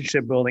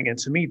relationship building. And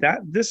to me,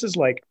 this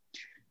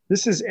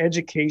is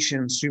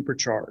education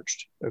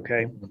supercharged.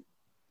 Okay. Mm-hmm.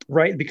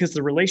 Right. Because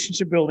the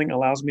relationship building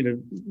allows me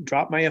to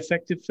drop my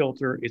affective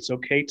filter. It's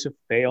okay to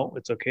fail.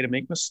 It's okay to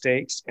make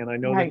mistakes. And I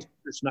know that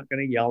it's not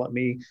going to yell at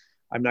me.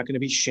 I'm not going to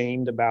be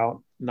shamed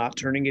about not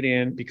turning it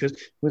in, because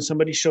when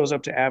somebody shows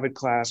up to AVID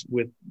class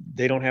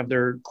they don't have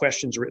their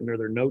questions written or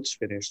their notes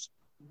finished.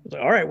 It's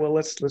like, all right, well,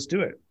 let's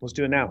do it. Let's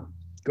do it now.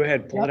 Go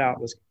ahead, pull it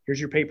out. Here's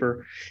your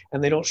paper.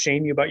 And they don't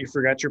shame you about you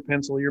forgot your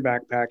pencil or your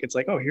backpack. It's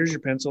like, oh, here's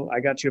your pencil. I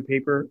got you a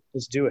paper.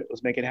 Let's do it.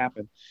 Let's make it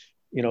happen.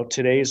 You know,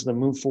 today is the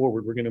move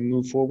forward. We're going to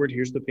move forward.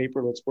 Here's the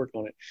paper. Let's work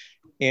on it.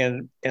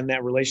 And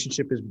that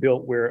relationship is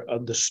built where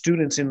the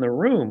students in the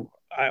room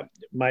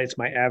it's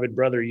my Avid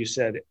brother. You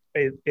said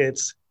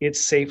it's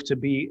safe to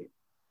be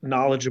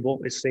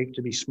knowledgeable. It's safe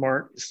to be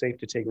smart. It's safe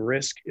to take a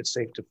risk. It's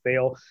safe to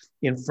fail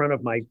in front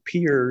of my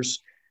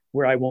peers,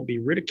 where I won't be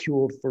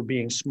ridiculed for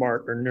being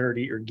smart or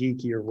nerdy or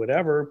geeky or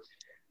whatever.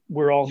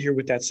 We're all here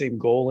with that same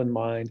goal in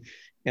mind.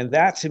 And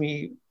that, to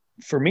me,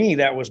 for me,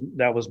 that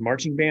was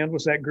marching band,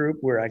 was that group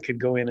where I could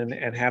go in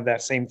and have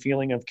that same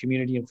feeling of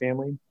community and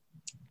family.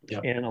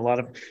 Yeah. And a lot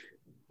of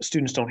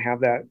students don't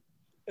have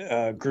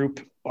that group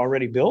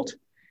already built.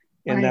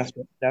 And Right.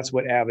 that's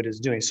what Avid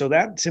is doing. So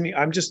that, to me,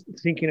 I'm just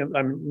thinking of,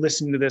 I'm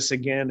listening to this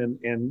again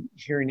and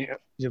hearing,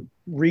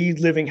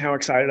 reliving how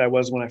excited I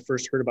was when I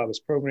first heard about this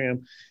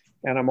program.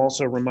 And I'm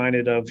also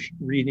reminded of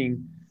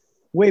reading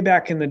way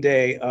back in the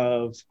day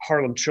of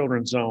Harlem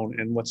Children's Zone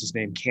and what's his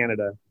name,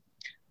 Canada,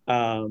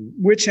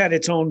 which had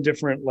its own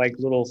different like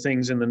little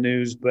things in the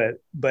news, but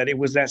it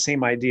was that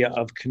same idea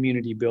of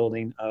community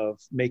building, of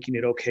making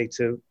it okay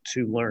to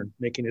learn,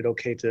 making it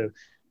okay to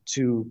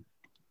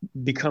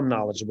become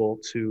knowledgeable,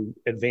 to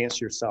advance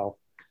yourself,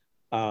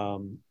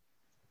 from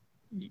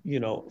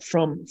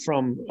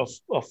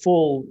a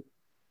full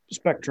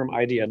spectrum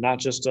idea, not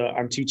just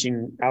I'm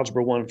teaching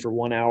Algebra 1 for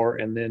 1 hour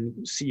and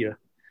then see you.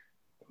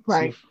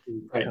 Right.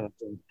 Right. Kind of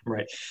thing.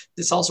 Right.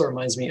 This also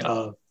reminds me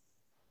of,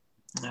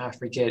 I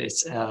forget,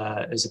 it's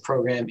a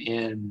program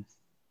in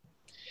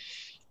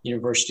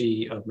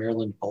University of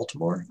Maryland,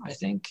 Baltimore, I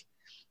think,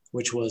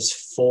 which was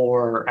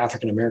for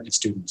African-American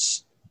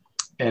students.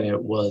 And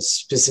it was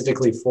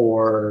specifically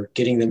for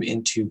getting them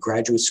into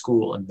graduate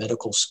school and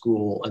medical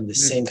school, and the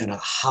same kind of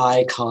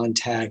high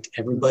contact,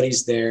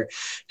 everybody's there.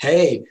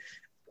 Hey,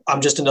 I'm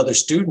just another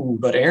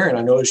student, but Aaron,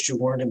 I noticed you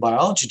weren't in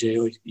biology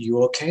today.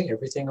 You okay?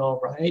 Everything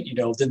all right?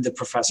 Then the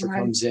professor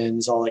comes in,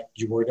 is all like,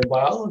 you weren't in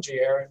biology,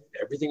 Aaron.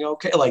 Everything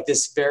okay? Like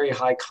this very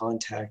high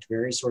contact,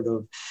 very sort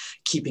of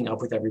keeping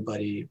up with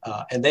everybody.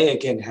 And they,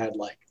 again, had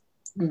like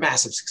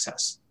massive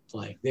success.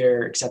 Like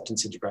their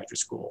acceptance into graduate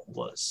school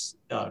was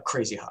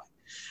crazy high.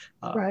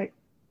 Right.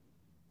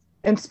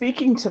 And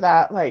speaking to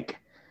that, like,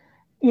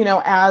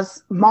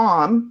 as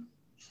mom,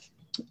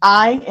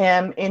 I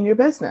am in your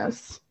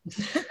business.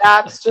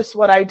 That's just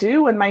what I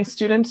do. And my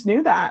students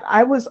knew that.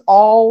 I was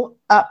all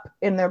up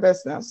in their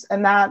business,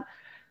 and that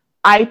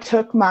I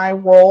took my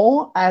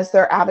role as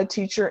their Avid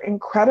teacher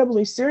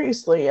incredibly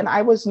seriously. And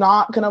I was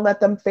not going to let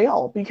them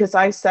fail, because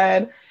I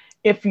said,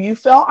 if you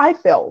fail, I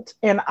failed.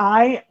 And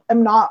I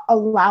am not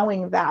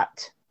allowing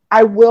that.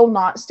 I will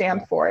not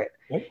stand for it.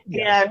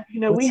 Yeah.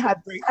 And, we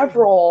had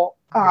several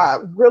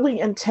really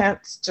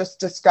intense just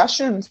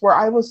discussions where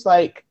I was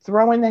like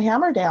throwing the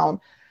hammer down,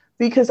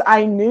 because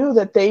I knew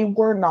that they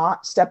were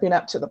not stepping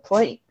up to the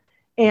plate,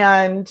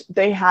 and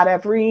they had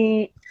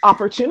every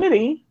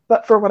opportunity,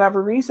 but for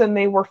whatever reason,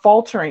 they were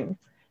faltering.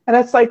 And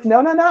it's like,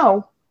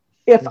 no.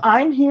 If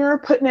I'm here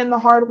putting in the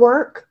hard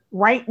work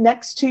right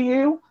next to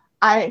you,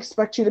 I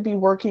expect you to be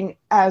working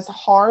as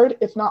hard,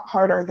 if not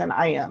harder, than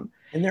I am.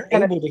 And they're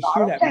able to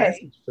hear that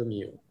message from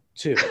you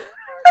too.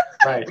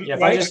 Right. Yeah.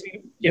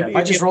 If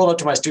I just rolled up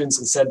to my students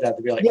and said that,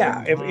 they'd be like,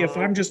 yeah. If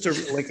I'm just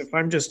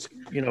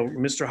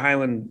Mr.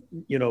 Highland,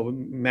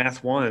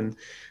 Math 1,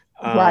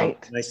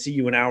 right. And I see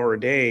you an hour a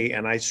day,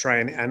 and I try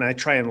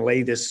and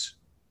lay this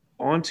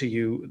onto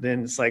you,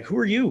 then it's like, who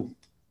are you?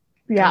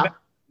 Yeah.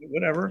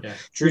 Whatever. Yeah.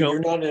 You're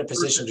not in a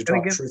position to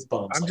drop truth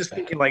bombs. I'm just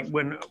thinking, like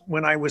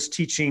when I was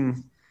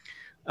teaching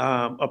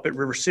up at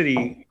River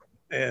City,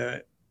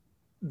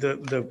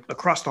 the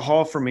across the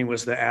hall from me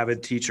was the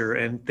Avid teacher,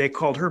 and they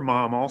called her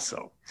mom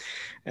also.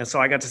 And so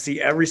I got to see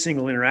every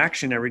single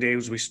interaction every day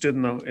as we stood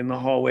in the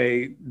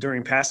hallway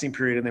during passing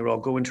period, and they would all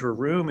go into her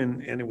room,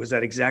 and it was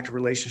that exact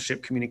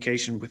relationship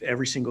communication with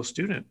every single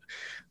student.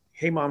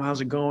 Hey mom,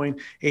 how's it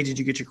going? Hey, did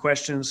you get your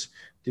questions?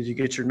 Did you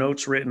get your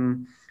notes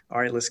written? All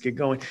right, let's get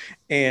going.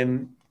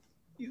 And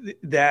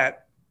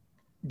that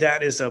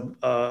is a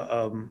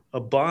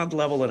bond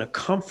level and a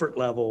comfort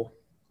level,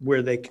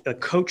 where a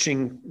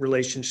coaching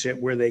relationship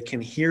where they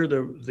can hear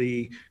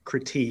the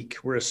critique,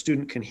 where a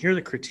student can hear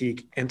the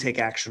critique and take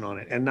action on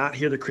it, and not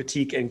hear the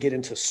critique and get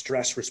into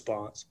stress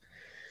response.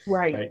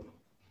 Right.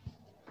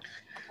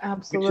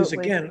 Absolutely.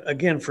 Which is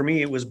again, for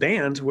me, it was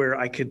bands where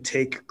I could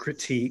take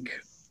critique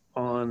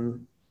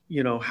on,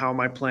 how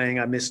am I playing?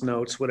 I missed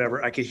notes,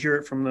 whatever. I could hear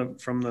it from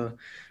the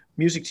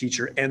music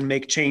teacher and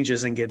make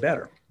changes and get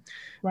better.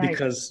 Right.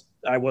 Because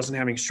I wasn't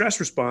having stress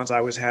response.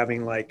 I was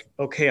having like,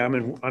 okay, I'm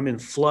in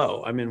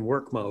flow. I'm in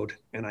work mode,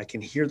 and I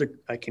can hear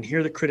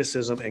the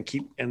criticism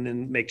and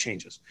then make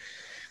changes.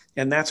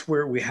 And that's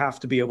where we have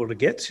to be able to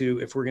get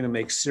to if we're going to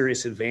make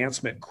serious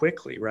advancement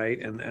quickly, right?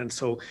 And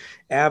so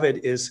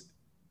Avid is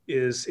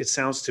it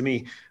sounds to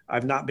me,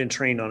 I've not been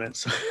trained on it,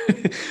 so,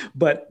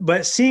 but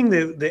seeing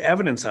the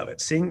evidence of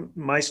it, seeing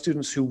my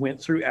students who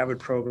went through Avid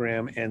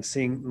program and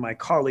seeing my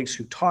colleagues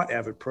who taught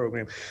Avid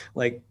program,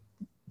 like,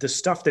 the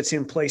stuff that's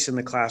in place in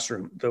the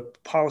classroom, the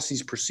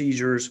policies,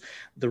 procedures,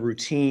 the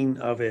routine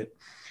of it,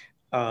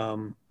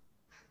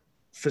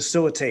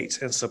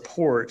 facilitates and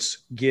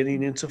supports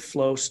getting into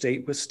flow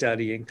state with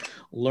studying,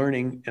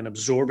 learning and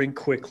absorbing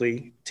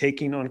quickly,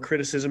 taking on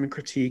criticism and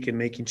critique and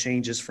making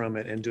changes from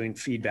it, and doing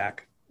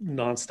feedback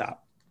nonstop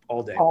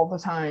all day. All the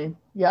time.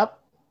 Yep.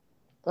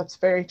 That's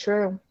very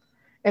true.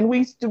 And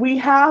we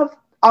have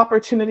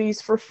opportunities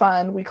for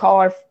fun. We call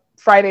our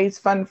Fridays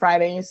Fun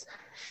Fridays,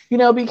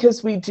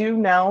 because we do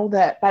know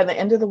that by the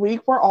end of the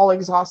week, we're all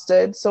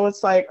exhausted. So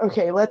it's like,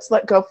 okay, let's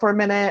let go for a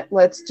minute.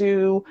 Let's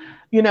do,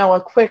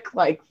 a quick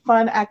like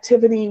fun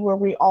activity where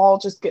we all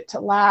just get to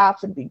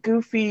laugh and be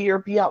goofy or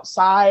be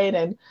outside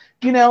and,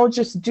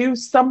 just do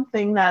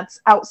something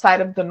that's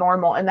outside of the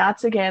normal. And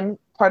that's, again,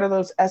 part of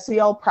those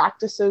SEL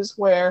practices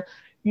where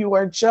you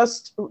are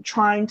just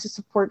trying to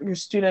support your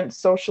students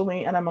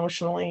socially and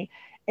emotionally.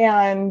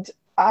 And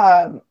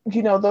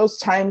those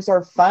times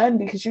are fun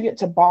because you get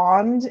to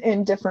bond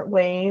in different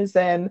ways.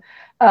 And,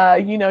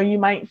 you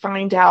might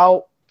find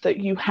out that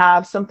you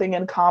have something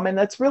in common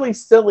that's really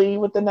silly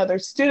with another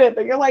student,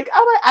 but you're like,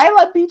 oh, I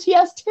love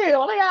BTS too.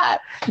 Oh my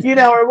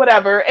God, or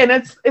whatever. And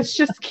it's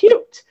just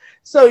cute.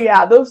 So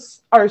yeah,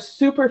 those are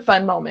super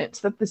fun moments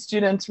that the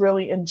students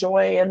really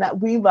enjoy and that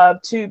we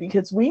love too,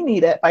 because we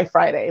need it by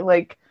Friday.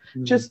 Like,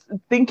 just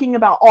thinking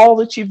about all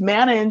that you've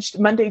managed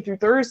Monday through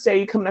Thursday,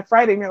 you come to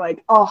Friday and you're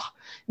like, oh,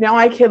 now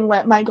I can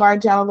let my guard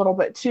down a little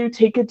bit too,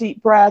 take a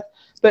deep breath,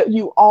 but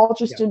you all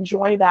just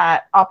enjoy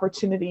that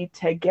opportunity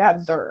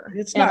together.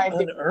 It's not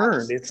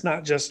unearned. It's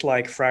not just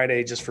like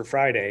Friday just for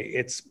Friday.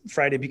 It's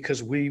Friday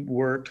because we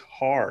worked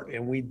hard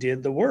and we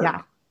did the work.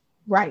 Yeah,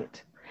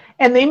 right.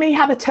 And they may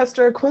have a test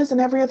or a quiz in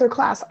every other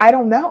class. I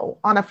don't know,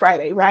 on a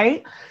Friday,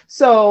 right?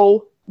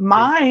 So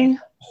my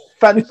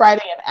Fun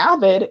Friday and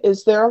Avid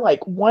is there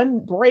like one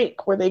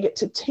break where they get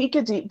to take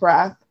a deep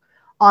breath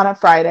on a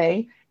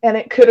Friday, and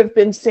it could have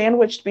been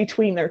sandwiched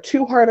between their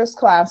two hardest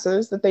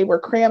classes that they were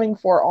cramming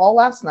for all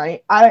last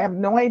night. I have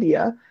no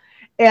idea.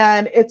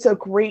 And it's a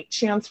great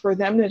chance for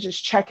them to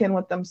just check in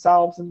with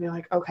themselves and be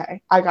like,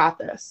 okay, I got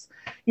this.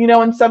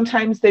 And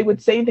sometimes they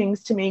would say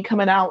things to me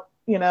coming out,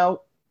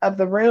 of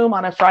the room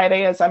on a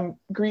Friday as I'm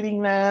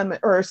greeting them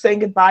or saying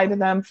goodbye to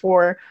them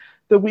for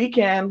the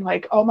weekend,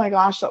 like, oh my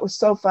gosh, that was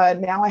so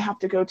fun. Now I have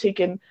to go take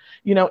an,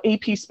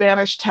 AP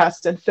Spanish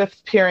test in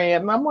 5th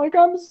period. And I'm like,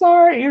 I'm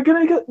sorry, you're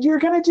going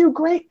to do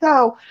great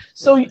though.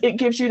 So it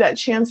gives you that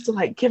chance to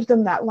like give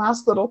them that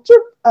last little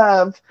chirp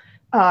of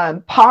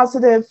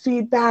positive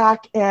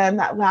feedback and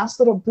that last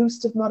little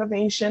boost of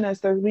motivation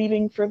as they're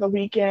leaving for the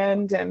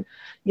weekend. And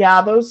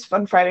yeah, those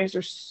Fun Fridays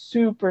are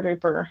super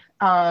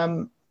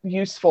duper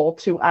useful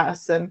to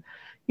us. And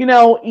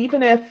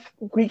even if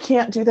we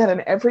can't do that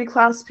in every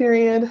class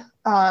period,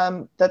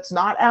 that's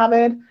not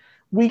Avid,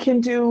 we can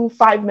do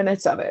 5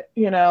 minutes of it,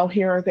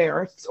 here or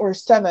there, or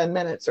 7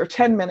 minutes or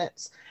 10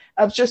 minutes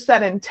of just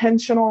that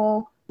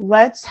intentional,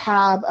 let's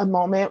have a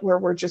moment where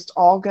we're just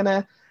all going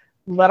to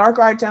let our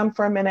guard down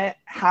for a minute,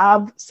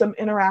 have some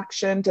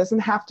interaction. Doesn't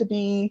have to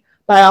be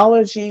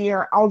biology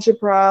or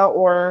algebra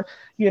or,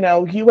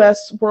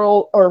 US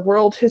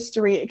world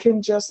history. It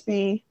can just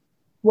be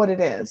what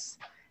it is.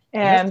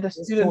 And the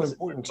students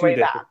enjoy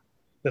that.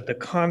 That the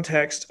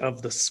context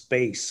of the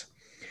space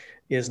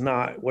is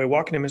not, we're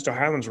walking in Mr.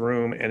 Hyland's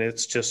room and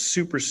it's just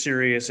super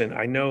serious. And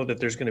I know that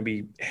there's going to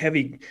be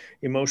heavy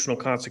emotional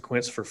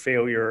consequence for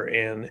failure.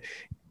 And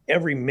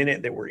every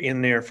minute that we're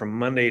in there from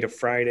Monday to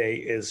Friday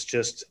is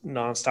just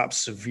nonstop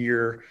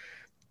severe,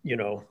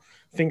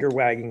 finger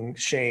wagging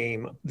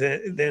shame.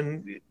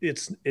 Then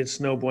it's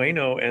no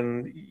bueno.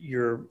 And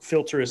your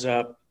filter is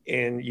up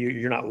and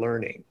you're not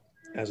learning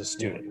as a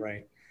student,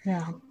 right?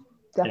 Yeah.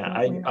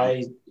 Definitely. Yeah,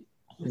 I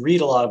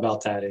read a lot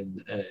about that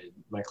in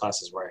my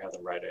classes where I have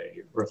them write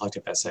a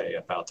reflective essay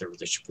about their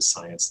relationship with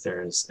science.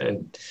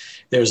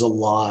 There's a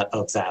lot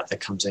of that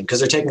comes in because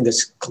they're taking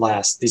these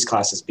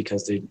classes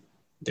because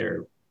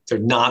they're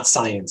not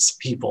science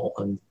people,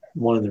 and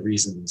one of the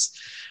reasons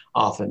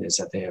often is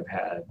that they have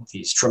had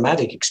these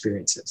traumatic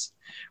experiences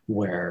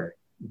where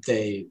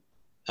they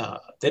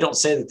don't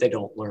say that they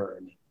don't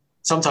learn.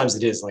 Sometimes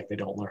it is like they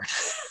don't learn.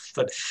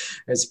 But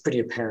it's pretty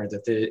apparent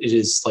that it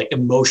is like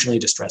emotionally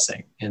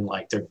distressing and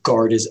like their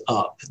guard is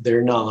up.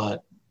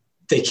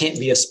 They can't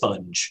be a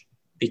sponge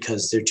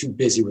because they're too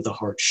busy with a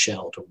hard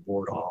shell to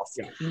ward off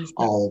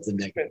all of the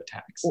negative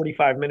attacks.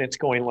 45 minutes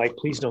going like,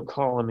 please don't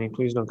call on me.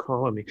 Please don't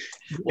call on me.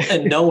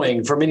 And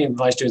knowing, for many of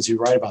my students who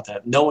write about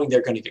that, knowing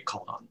they're going to get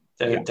called on,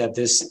 that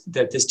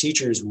this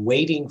teacher is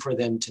waiting for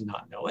them to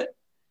not know it,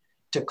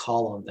 to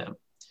call on them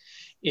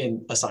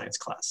in a science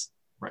class,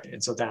 right?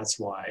 And so that's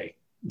why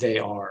they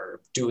are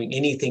doing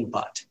anything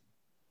but,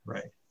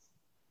 right?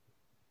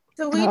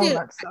 So we do.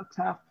 That's so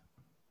tough.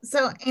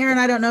 So Aaron,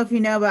 I don't know if you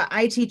know, but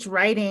I teach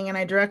writing and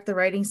I direct the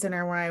writing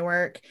center where I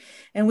work.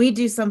 And we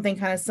do something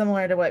kind of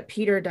similar to what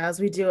Peter does.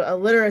 We do a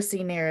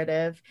literacy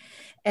narrative.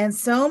 And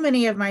so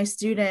many of my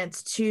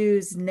students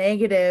choose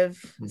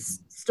negative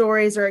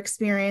stories or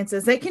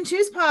experiences. They can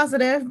choose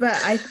positive,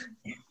 but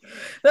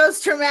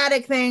those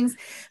traumatic things,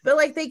 but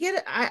like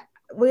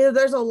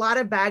there's a lot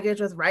of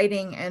baggage with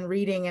writing and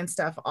reading and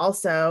stuff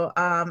also.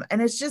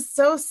 And it's just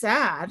so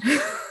sad.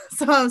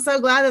 So I'm so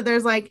glad that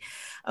there's like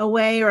a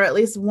way, or at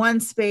least one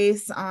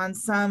space on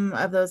some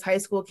of those high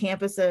school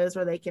campuses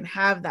where they can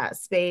have that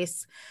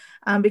space.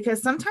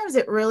 Because sometimes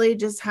it really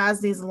just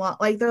has these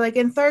like they're like,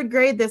 in third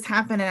grade this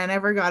happened and I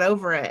never got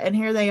over it, and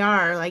here they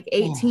are like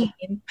 18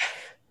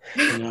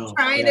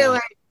 trying to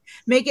like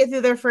make it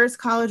through their first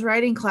college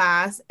writing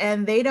class,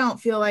 and they don't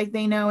feel like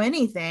they know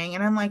anything.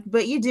 And I'm like,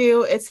 but you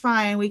do. It's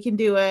fine, we can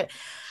do it.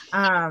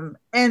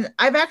 And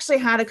I've actually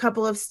had a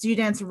couple of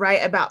students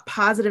write about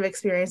positive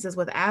experiences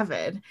with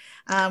Avid,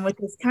 which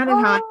is kind of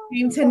how I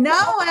came to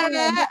know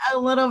it a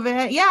little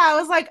bit. Yeah, I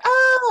was like,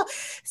 oh,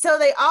 so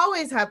they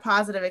always had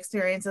positive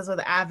experiences with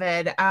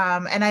Avid.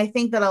 And I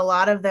think that a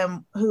lot of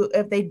them who,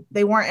 if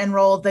they weren't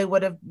enrolled, they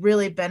would have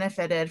really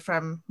benefited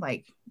from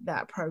like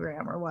that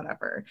program or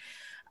whatever.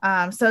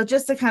 So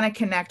just to kind of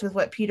connect with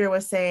what Peter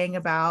was saying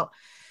about,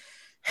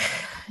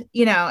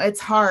 it's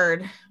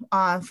hard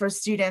for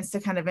students to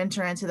kind of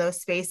enter into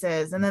those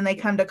spaces, and then they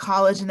come to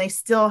college and they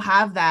still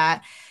have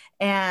that,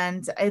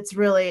 and it's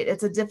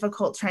a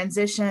difficult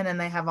transition, and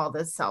they have all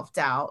this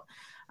self-doubt.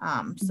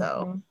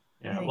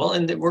 Well,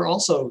 and we're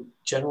also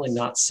generally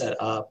not set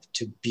up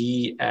to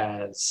be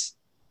as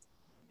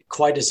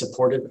quite as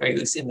supportive, at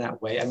least in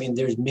that way. I mean,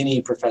 there's many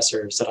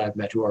professors that I've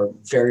met who are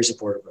very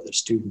supportive of their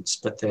students,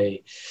 but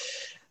the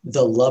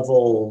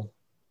level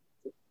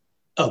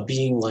of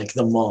being like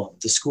the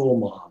school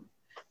mom,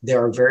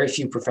 there are very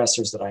few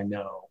professors that I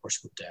know, or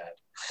school dad,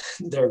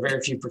 there are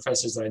very few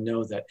professors that I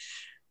know that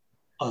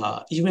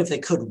even if they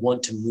could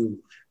want to move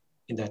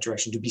in that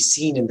direction, to be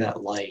seen in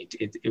that light,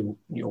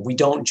 we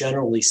don't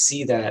generally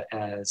see that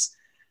as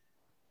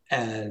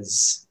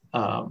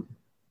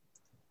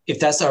if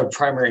that's our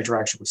primary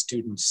interaction with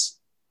students,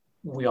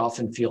 we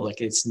often feel like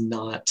it's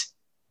not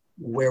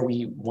where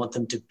we want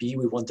them to be.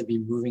 We want them to be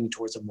moving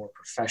towards a more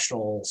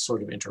professional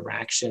sort of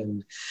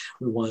interaction.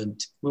 We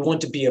want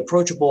to be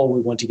approachable.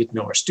 We want to get to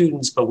know our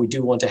students, but we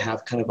do want to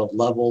have kind of a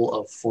level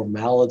of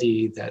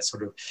formality that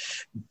sort of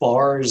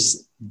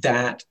bars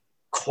that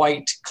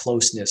quite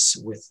closeness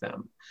with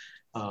them.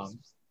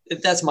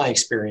 That's my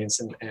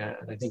experience. And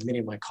I think many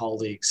of my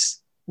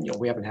colleagues,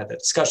 we haven't had that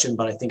discussion,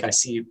 but I think I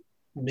see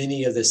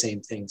many of the same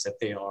things, that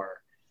they are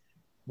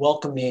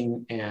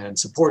welcoming and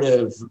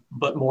supportive,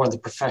 but more on the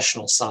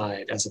professional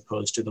side as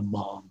opposed to the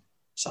mom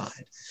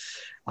side.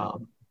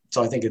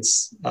 So I think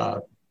it's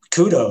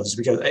kudos,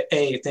 because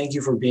thank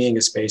you for being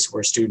a space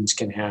where students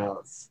can have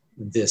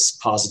this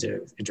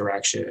positive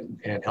interaction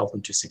and help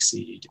them to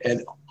succeed.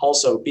 And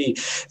also B,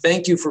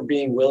 thank you for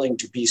being willing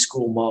to be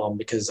school mom,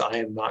 because I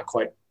am not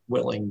quite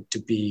willing to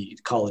be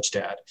college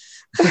dad.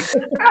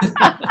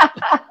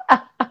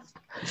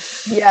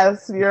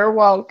 Yes, you're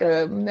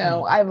welcome.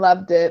 No, I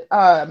loved it.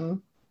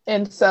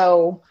 And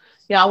so,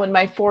 when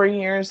my 4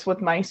 years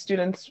with my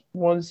students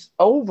was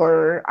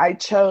over, I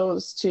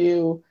chose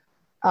to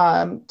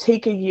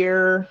take a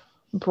year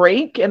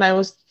break, and I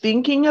was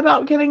thinking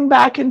about getting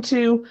back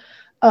into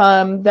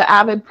the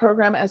Avid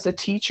program as a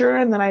teacher.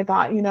 And then I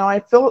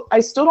thought, I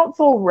still don't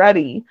feel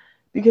ready,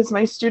 because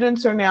my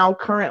students are now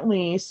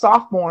currently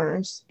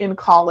sophomores in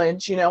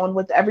college, and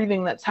with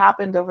everything that's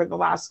happened over the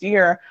last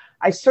year,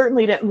 I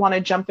certainly didn't want to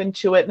jump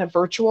into it in a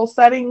virtual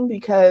setting,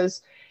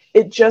 because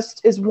it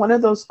just is one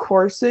of those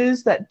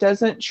courses that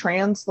doesn't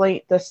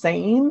translate the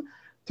same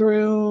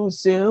through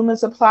Zoom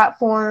as a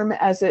platform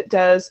as it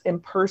does in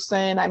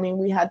person. I mean,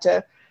 we had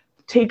to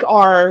take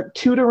our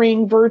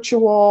tutoring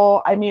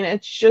virtual. I mean,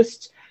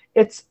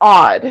 it's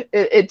odd.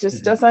 It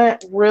just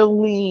doesn't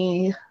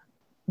really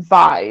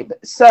vibe.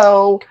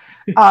 So,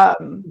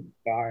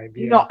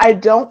 I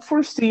don't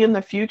foresee in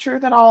the future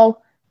that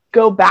I'll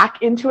go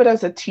back into it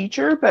as a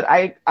teacher, but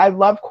I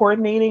love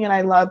coordinating, and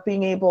I love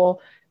being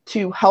able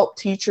to help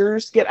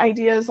teachers get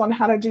ideas on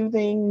how to do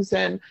things.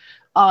 And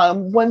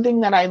one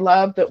thing that I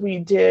love that we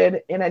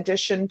did, in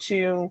addition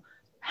to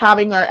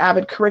having our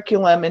Avid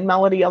curriculum, and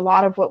Melody, a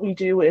lot of what we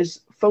do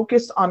is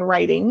focus on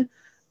writing,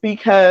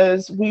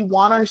 because we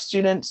want our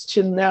students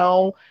to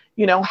know,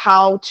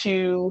 how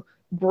to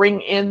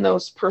bring in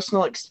those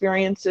personal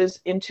experiences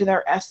into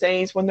their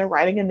essays when they're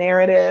writing a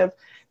narrative,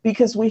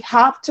 because we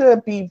have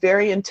to be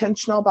very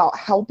intentional about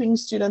helping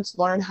students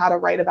learn how to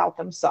write about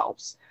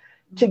themselves,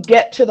 to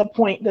get to the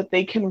point that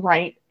they can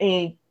write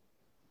a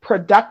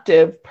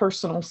productive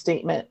personal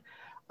statement.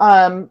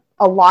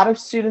 A lot of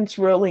students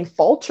really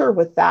falter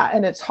with that,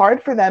 and it's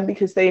hard for them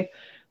because they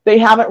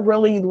haven't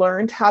really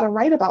learned how to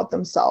write about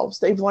themselves.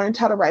 They've learned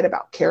how to write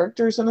about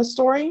characters in a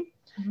story.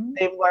 Mm-hmm.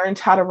 They've learned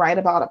how to write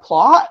about a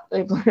plot.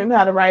 They've learned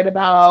how to write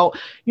about,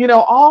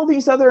 all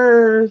these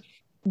other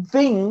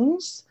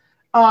things,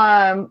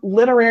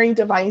 literary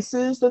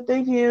devices that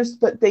they've used,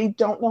 but they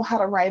don't know how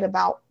to write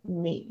about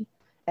me.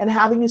 And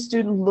having a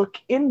student look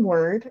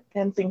inward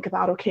and think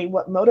about, okay,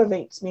 what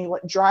motivates me,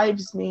 what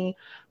drives me,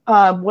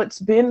 what's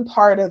been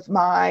part of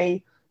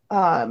my,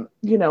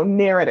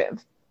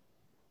 narrative.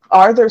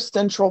 Are there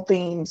central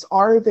themes?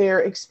 Are there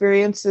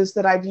experiences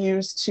that I've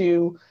used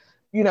to,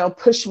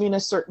 push me in a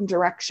certain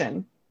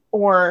direction?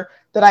 Or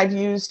that I've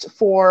used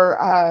for,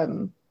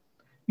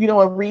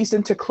 a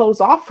reason to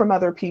close off from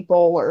other people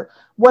or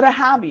what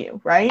have you,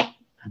 right?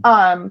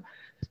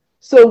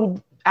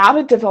 So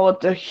Avid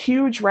developed a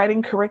huge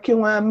writing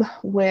curriculum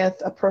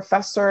with a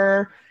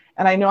professor,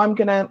 and I know I'm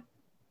going to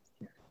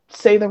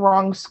say the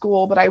wrong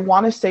school, but I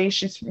want to say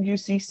she's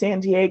UC San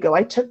Diego.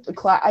 I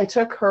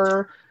took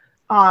her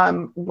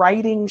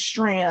writing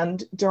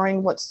strand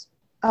during what's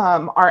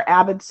our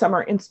Avid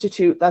Summer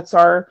Institute. That's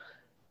our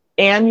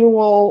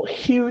annual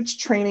huge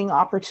training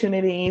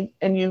opportunity.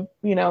 And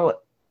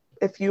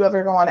if you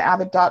ever go on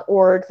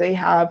avid.org, they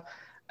have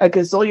a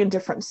gazillion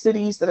different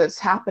cities that it's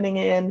happening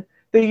in.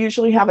 They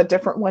usually have a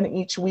different one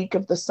each week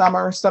of the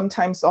summer.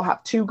 Sometimes they'll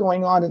have 2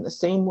 going on in the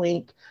same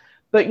week.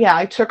 But yeah,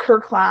 I took her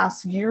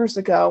class years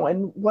ago,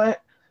 and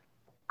what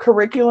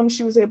curriculum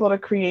she was able to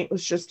create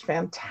was just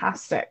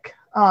fantastic.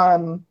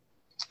 But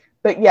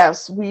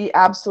yes, we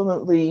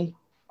absolutely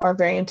are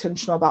very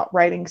intentional about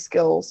writing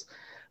skills.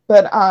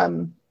 But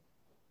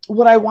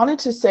what I wanted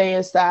to say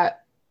is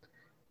that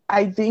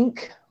I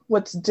think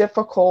what's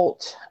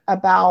difficult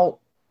about,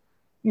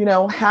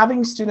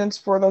 having students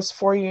for those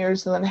 4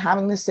 years and then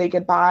having to say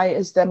goodbye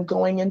is them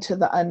going into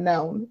the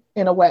unknown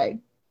in a way,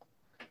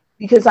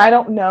 because I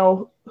don't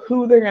know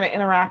who they're going to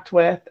interact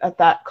with at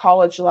that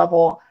college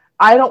level.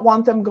 I don't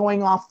want them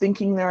going off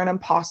thinking they're an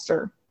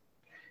imposter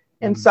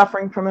and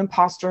suffering from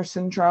imposter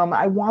syndrome.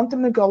 I want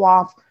them to go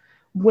off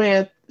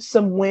with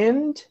some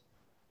wind,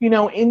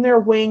 in their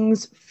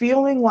wings,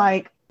 feeling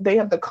like they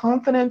have the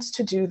confidence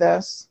to do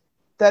this,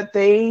 that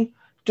they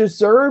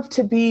deserve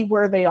to be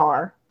where they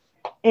are,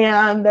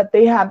 and that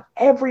they have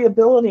every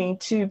ability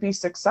to be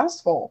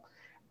successful.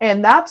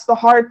 And that's the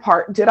hard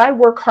part. Did I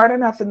work hard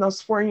enough in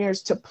those 4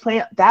 years to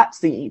plant that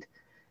seed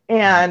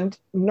and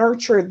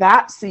nurture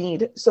that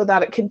seed so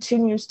that it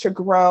continues to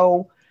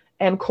grow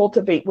and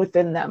cultivate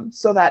within them,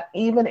 so that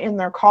even in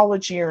their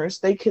college years,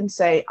 they can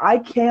say, I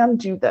can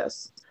do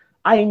this.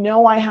 I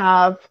know I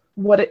have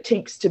what it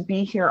takes to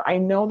be here. I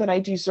know that I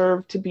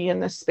deserve to be in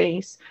this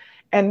space,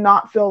 and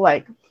not feel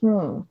like,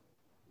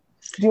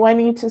 do I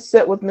need to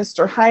sit with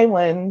Mr.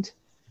 Highland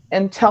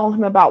and tell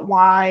him about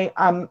why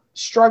I'm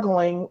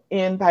struggling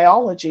in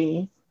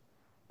biology,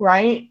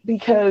 right?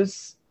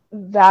 Because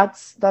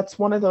that's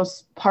one of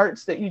those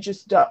parts that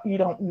you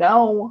don't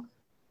know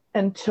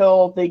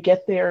until they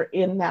get there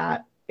in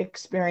that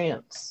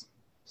experience.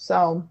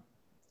 So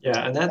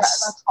yeah, and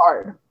that's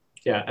hard.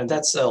 Yeah, and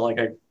that's like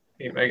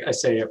I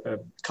say a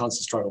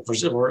constant struggle for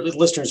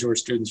listeners who are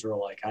students who are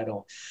like,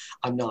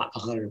 I'm not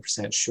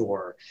 100%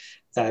 sure.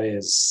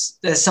 That's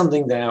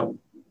something that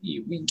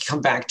we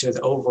come back to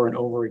over and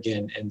over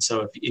again. And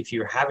so if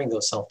you're having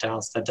those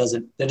self-doubts, that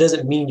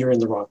doesn't mean you're in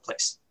the wrong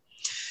place.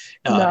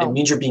 No. It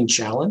means you're being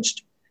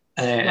challenged,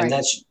 and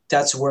Right.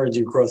 that's where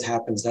your growth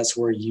happens. That's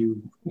where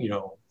you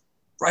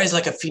rise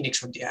like a phoenix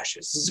from the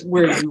ashes. This is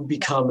where you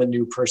become a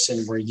new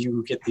person, where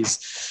you get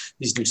these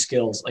new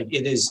skills. Like,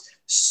 it is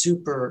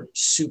super,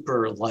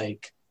 super,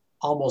 like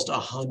almost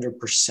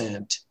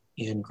 100%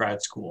 in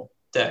grad school,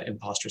 that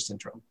imposter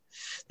syndrome,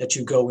 that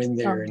you go in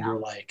there and you're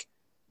like,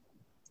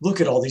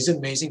 look at all these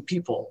amazing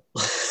people.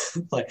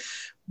 Like,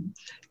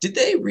 did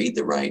they read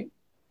the right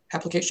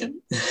application?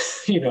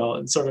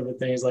 And sort of a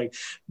thing is like,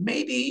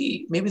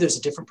 maybe there's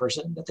a different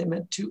person that they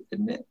meant to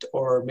admit,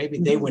 or maybe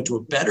they went to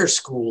a better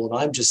school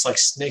and I'm just like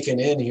sneaking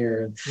in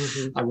here and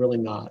I'm really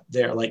not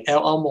there. Like,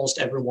 almost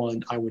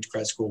everyone I went to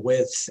grad school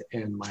with,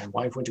 and my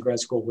wife went to grad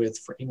school with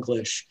for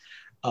English,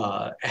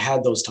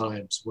 had those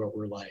times where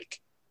we're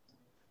like,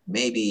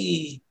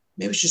 maybe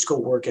we should just go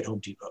work at Home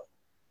Depot.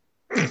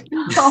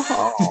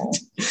 Oh.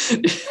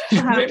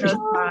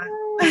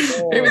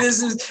 Maybe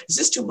is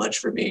this too much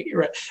for me,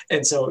 right?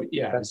 And so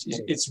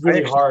it's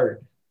really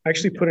hard. I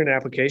actually put an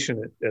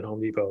application at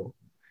Home Depot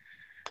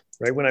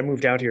right when I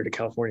moved out here to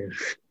California.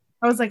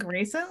 I was like,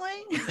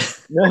 recently?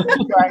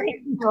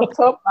 Right. Let's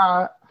hope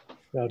not.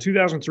 No,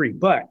 2003.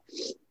 But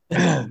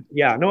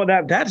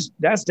that's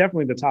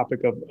definitely the topic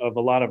of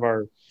a lot of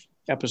our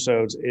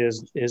episodes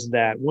is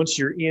that once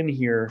you're in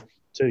here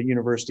to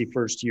university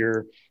first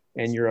year,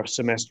 and you're a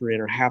semester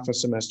in or half a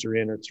semester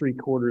in or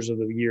 3/4 of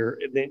the year,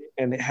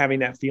 and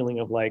having that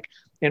feeling of like,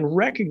 and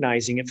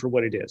recognizing it for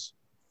what it is,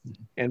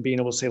 and being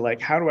able to say,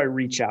 like, how do I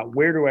reach out?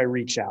 Where do I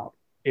reach out?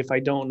 If I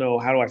don't know,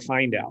 how do I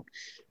find out?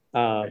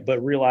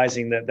 But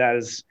realizing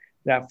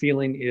that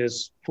feeling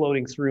is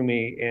floating through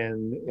me,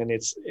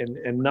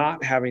 and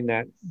not having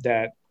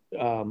that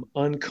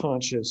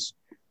unconscious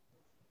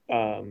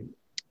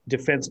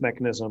defense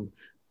mechanism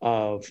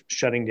of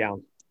shutting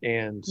down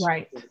and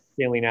Right.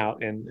 failing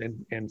out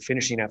and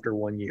finishing after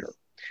 1 year,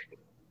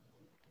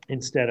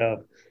 instead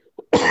of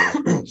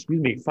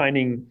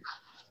finding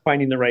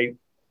the right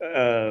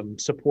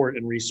support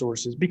and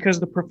resources, because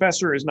the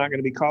professor is not going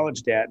to be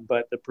college dad,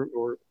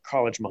 or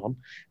college mom,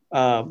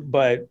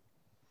 but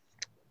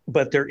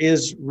there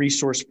is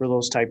resource for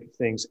those type of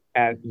things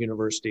at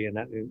university, and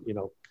that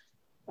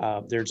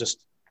they're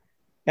just.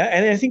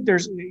 And I think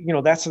there's,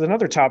 that's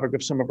another topic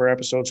of some of our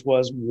episodes,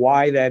 was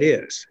why that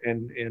is,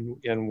 and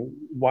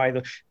why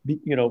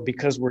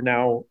because we're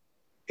now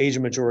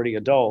Asian majority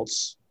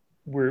adults,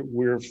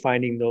 we're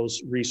finding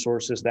those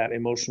resources, that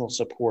emotional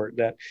support,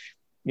 that,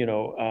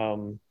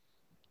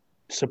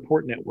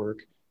 support network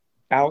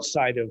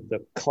outside of the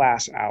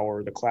class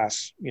hour, the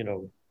class,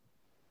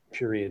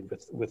 period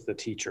with the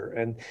teacher.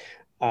 And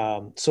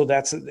so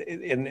that's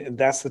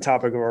the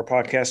topic of our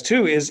podcast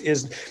too,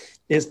 is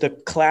the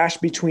clash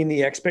between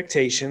the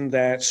expectation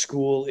that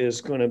school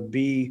is going to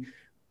be,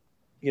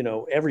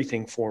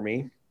 everything for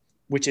me,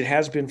 which it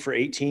has been for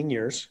 18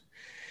 years.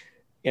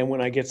 And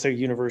when I get to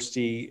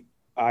university,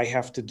 I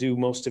have to do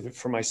most of it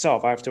for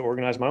myself. I have to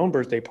organize my own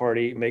birthday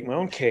party, make my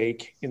own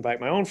cake, invite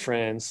my own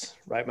friends,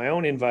 write my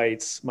own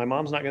invites. My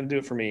mom's not going to do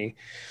it for me.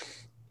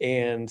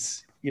 And,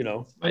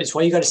 It's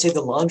why you got to save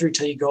the laundry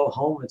till you go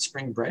home at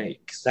spring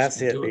break.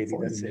 That's it, baby.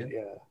 That's it.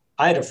 Yeah.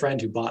 I had a friend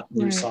who bought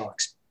new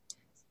socks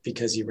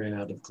because he ran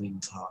out of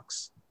clean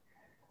socks.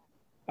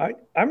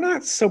 I'm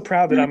not so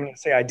proud that I'm going to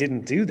say I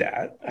didn't do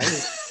that.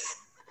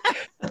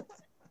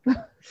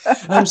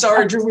 I'm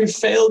sorry, Drew, we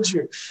failed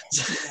you.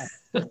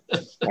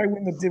 Right,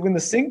 when the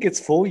sink gets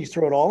full, you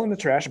throw it all in the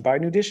trash and buy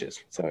new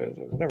dishes. So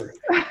whatever.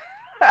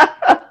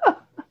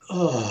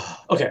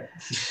 Okay.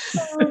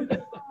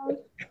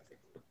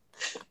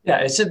 Yeah,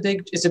 it's a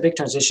big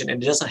transition,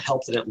 and it doesn't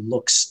help that it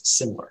looks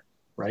similar,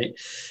 right?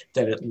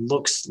 That it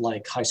looks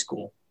like high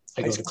school.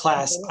 I go to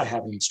class, I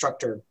have an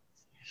instructor.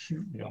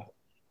 Yeah.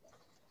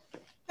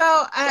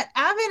 So at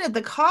Avid at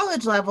the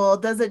college level,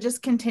 does it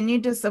just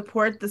continue to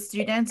support the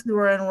students who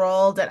are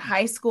enrolled at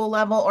high school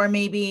level, or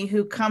maybe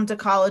who come to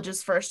college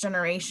as first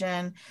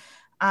generation,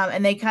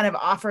 and they kind of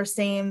offer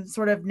same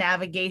sort of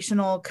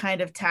navigational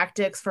kind of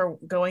tactics for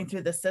going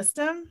through the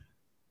system?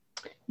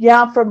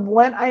 Yeah, from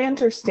what I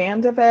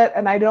understand of it,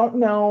 and I don't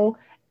know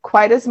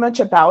quite as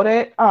much about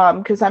it,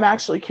 because I'm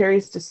actually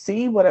curious to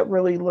see what it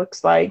really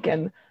looks like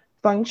and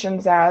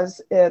functions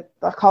as at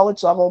the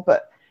college level.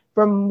 But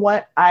from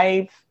what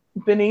I've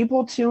been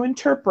able to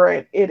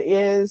interpret, it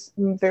is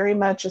very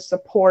much a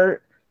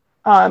support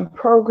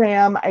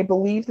program. I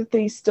believe that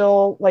they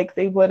still, like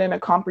they would in a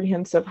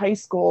comprehensive high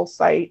school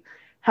site,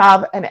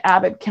 have an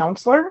Avid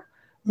counselor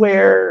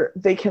where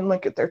they can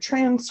look at their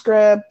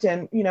transcript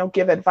and,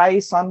 give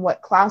advice on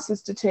what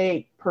classes to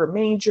take per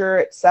major,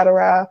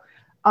 etc.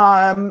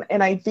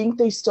 And I think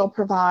they still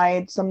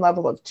provide some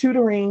level of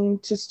tutoring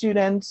to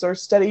students or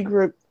study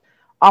group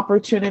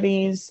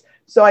opportunities.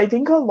 So I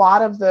think a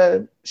lot of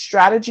the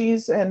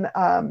strategies and,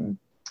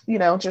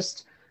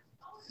 just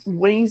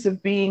ways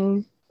of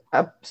being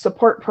a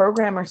support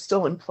program are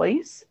still in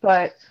place.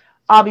 But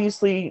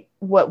obviously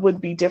what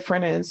would be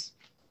different is,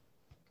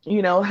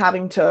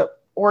 having to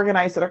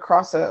organize it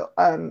across a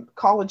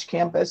college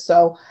campus.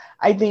 So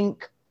I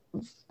think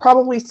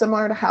probably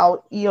similar to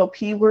how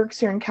EOP works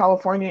here in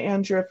California,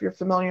 Andrew, if you're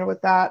familiar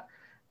with that,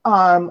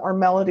 or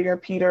Melody or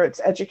Peter, it's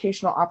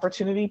Educational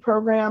Opportunity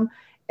Program.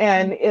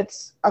 And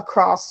it's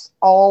across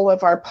all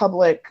of our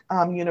public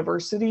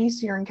universities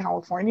here in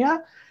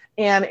California.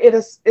 And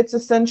it's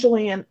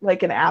essentially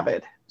like an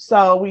Avid.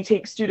 So we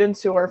take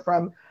students who are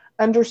from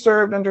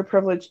underserved,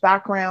 underprivileged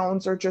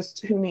backgrounds, or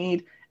just who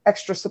need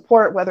extra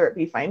support, whether it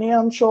be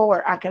financial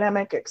or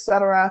academic,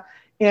 etc.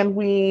 And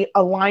we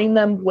align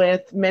them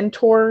with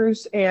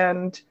mentors,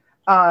 and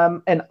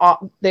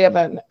they have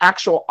an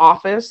actual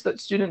office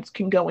that students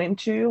can go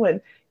into and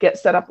get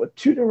set up with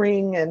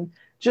tutoring and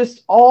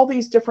just all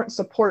these different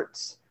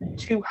supports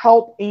to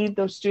help aid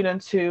those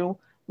students who,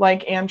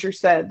 like Andrew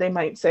said, they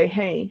might say,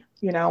 hey,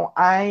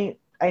 I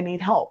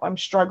need help, I'm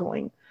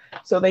struggling.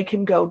 So they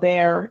can go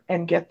there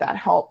and get that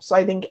help. So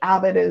I think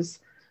Avid is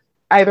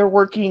either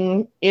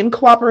working in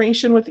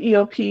cooperation with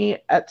EOP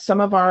at some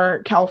of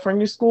our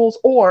California schools,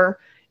 or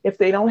if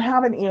they don't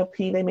have an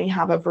EOP, they may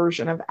have a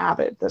version of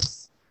Avid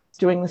that's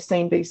doing the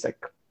same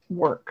basic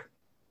work.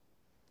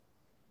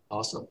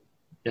 Awesome.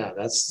 Yeah,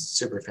 that's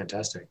super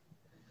fantastic.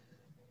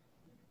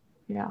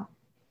 Yeah.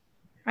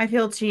 I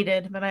feel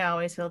cheated, but I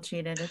always feel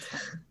cheated. It's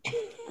fine.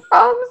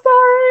 I'm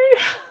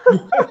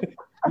sorry.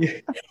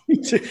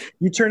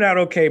 You turned out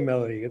okay,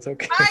 Melody. It's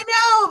okay. I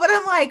know, but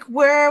I'm like,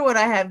 where would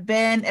I have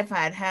been if I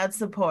had had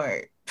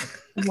support?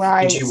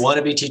 Right. Did you want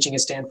to be teaching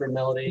at Stanford,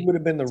 Melody? It would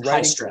have been the high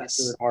right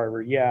stress at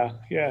Harvard. Yeah.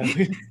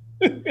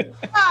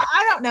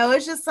 I don't know.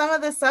 It's just some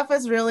of the stuff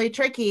is really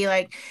tricky.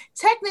 Like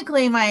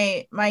technically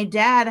my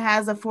dad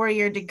has a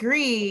 4-year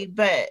degree,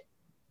 but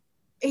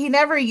he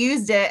never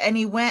used it, and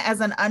he went as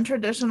an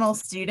untraditional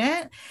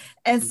student.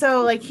 And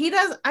so like he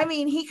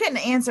couldn't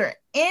answer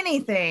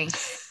anything.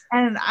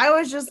 And I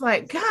was just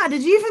like, God,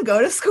 did you even go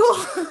to school?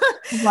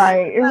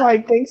 Right. You're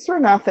like, thanks for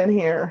nothing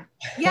here.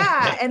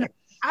 Yeah. And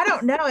I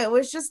don't know. It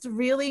was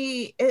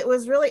really,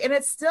 and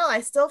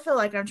I still feel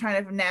like I'm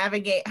trying to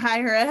navigate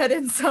higher ed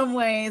in some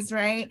ways,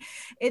 right?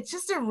 It's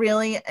just a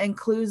really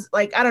includes,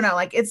 like, I don't know,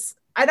 like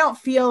I don't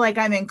feel like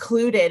I'm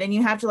included, and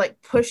you have to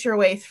like push your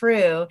way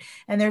through,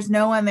 and there's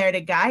no one there to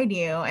guide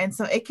you. And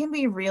so it can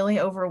be really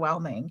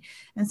overwhelming.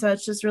 And so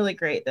it's just really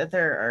great that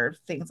there are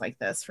things like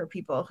this for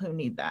people who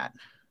need that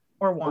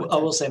or want I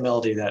will say,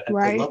 Melody, that at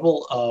right. the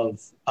level of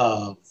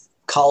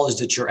college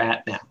that you're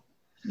at now,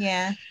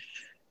 yeah,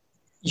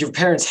 your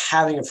parents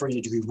having a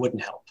 4-year degree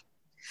wouldn't help.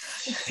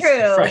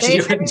 True. Right?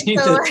 You would need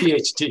the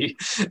PhD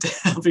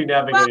to help you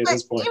navigate at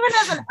this point. Even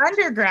as an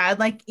undergrad,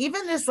 like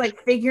even just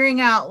like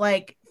figuring out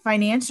like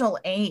financial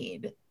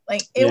aid,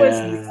 like it was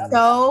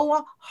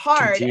so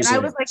hard. Confusing.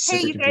 And I was like,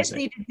 hey, you guys confusing.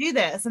 need to do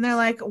this. And they're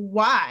like,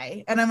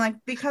 why? And I'm like,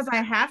 because I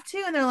have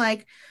to. And they're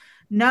like,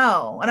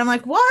 no. And I'm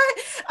like, what?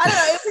 I don't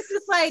know. It was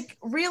just like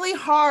really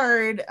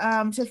hard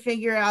to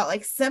figure out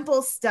like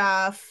simple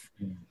stuff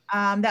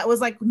that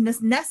was like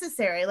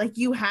necessary. Like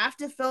you have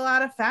to fill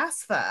out a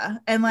FAFSA,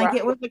 and like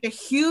it was like a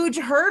huge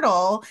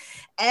hurdle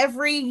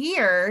every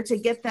year to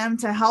get them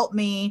to help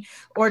me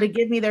or to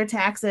give me their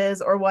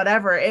taxes or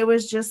whatever. It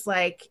was just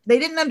like they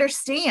didn't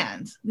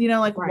understand, you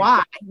know, like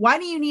why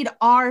do you need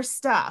our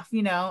stuff,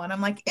 you know? And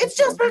I'm like, it's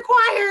just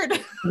required.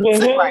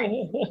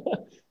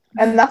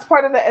 And that's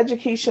part of the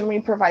education we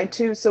provide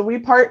too. So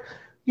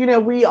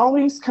we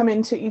always come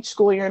into each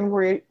school year and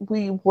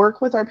we work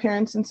with our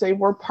parents and say,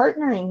 we're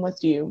partnering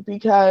with you,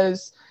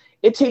 because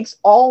it takes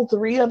all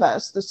three of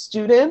us, the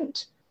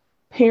student,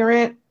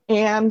 parent,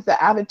 and the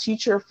Avid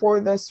teacher, for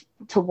this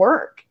to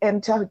work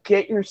and to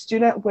get your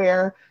student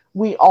where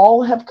we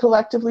all have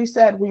collectively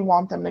said we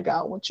want them to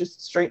go, which is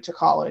straight to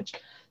college.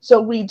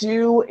 So we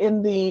do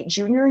in the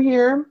junior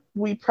year,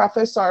 we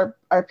preface our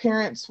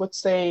parents with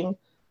saying,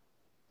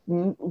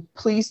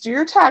 please do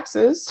your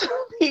taxes,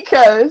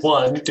 because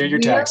do your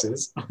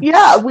taxes.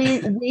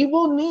 we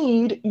will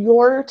need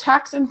your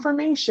tax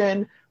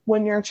information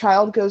when your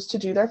child goes to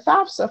do their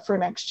FAFSA for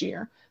next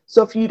year.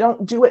 So if you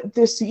don't do it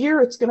this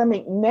year, it's going to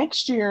make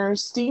next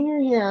year's senior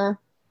year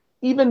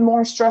even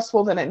more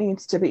stressful than it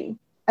needs to be.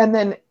 And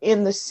then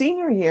in the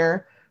senior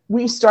year,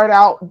 we start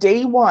out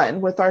day one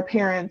with our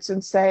parents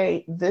and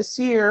say, this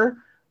year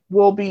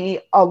will be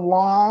a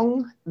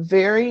long,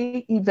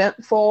 very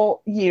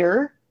eventful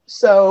year.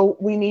 So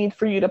we need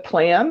for you to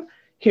plan.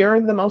 Here are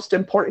the most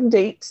important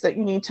dates that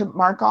you need to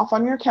mark off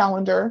on your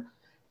calendar.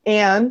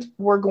 And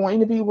we're going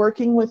to be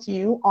working with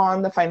you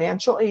on the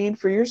financial aid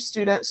for your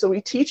students. So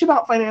we teach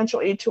about financial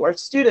aid to our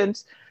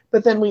students,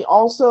 but then we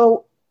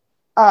also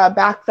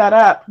back that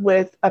up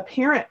with a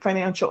parent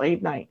financial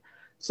aid night.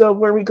 So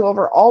where we go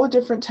over all the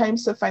different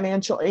types of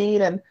financial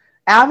aid, and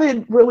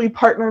Avid really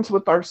partners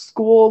with our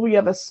school. We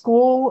have a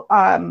school,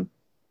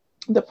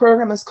 the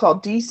program is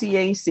called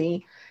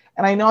DCAC.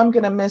 And I know I'm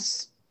going to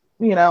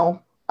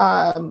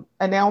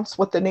announce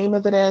what the name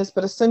of it is,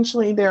 but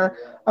essentially they're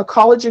a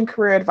college and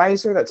career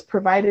advisor that's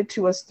provided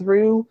to us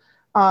through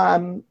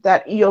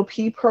that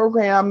EOP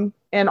program.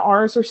 And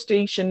ours are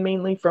stationed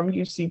mainly from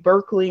UC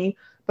Berkeley,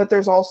 but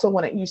there's also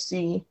one at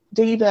UC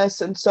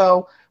Davis. And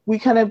so we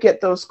kind of get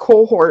those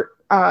cohort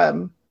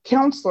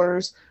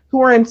counselors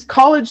who are in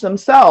college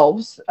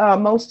themselves.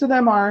 Most of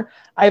them are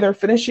either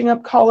finishing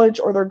up college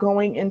or they're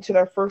going into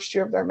their first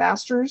year of their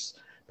master's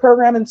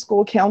program in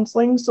school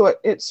counseling. So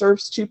it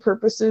serves two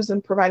purposes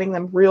in providing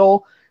them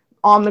real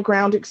on the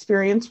ground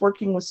experience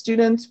working with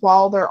students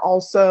while they're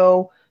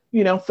also,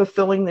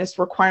 fulfilling this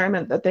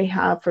requirement that they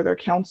have for their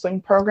counseling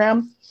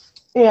program.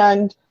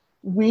 And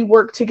we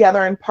work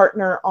together and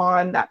partner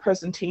on that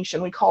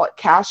presentation. We call it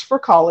Cash for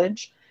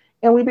College.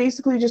 And we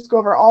basically just go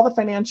over all the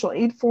financial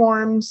aid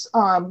forms,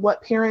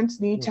 what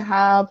parents need to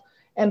have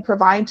and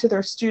provide to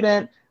their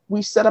student.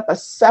 We set up a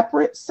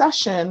separate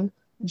session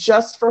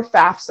just for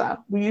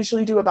FAFSA. We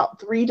usually do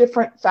about 3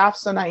 different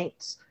FAFSA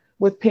nights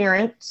with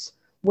parents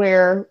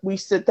where we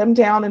sit them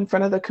down in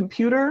front of the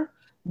computer.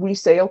 We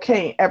say,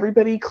 okay,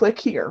 everybody click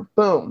here.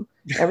 Boom.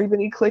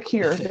 Everybody click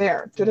here,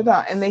 there,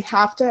 da-da-da. And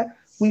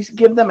we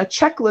give them a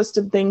checklist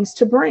of things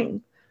to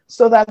bring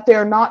so that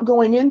they're not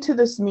going into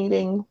this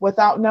meeting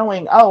without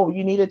knowing, oh,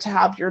 you needed to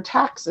have your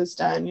taxes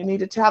done. You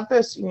needed to have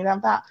this, you need to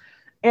have that.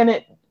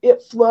 And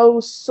it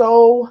flows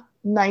so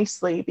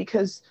nicely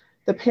because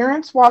the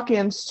parents walk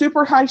in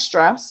super high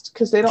stressed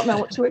because they don't know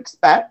what to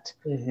expect.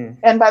 Mm-hmm.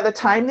 And by the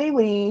time they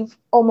leave,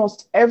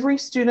 almost every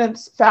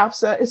student's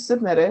FAFSA is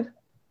submitted.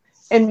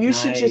 And you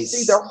should just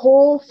see their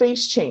whole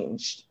face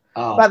changed.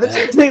 Oh, by the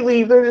time they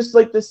leave, they're just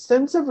like this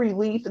sense of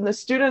relief. And the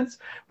students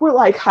were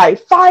like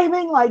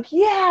high-fiving, like,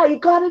 yeah, you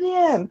got it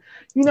in.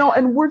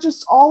 And we're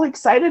just all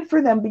excited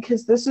for them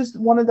because this is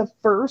one of the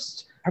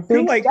first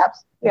big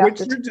steps. What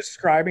you're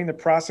describing, the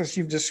process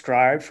you've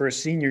described for a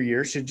senior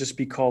year should just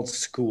be called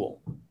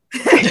school.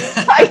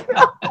 I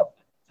know.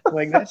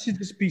 Like that should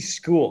just be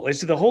school.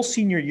 The whole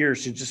senior year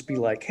should just be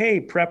like,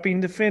 hey,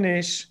 prepping to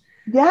finish.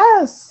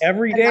 Yes.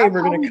 Every day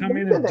we're going to come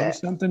in and do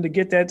something to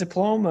get that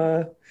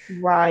diploma.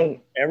 Right.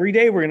 Every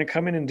day we're going to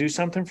come in and do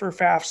something for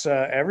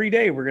FAFSA. Every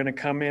day we're going to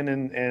come in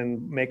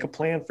and make a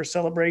plan for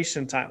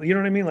celebration time. You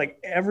know what I mean? Like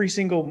every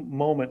single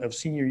moment of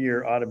senior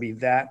year ought to be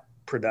that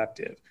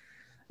productive.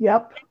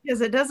 Yep.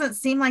 Because it doesn't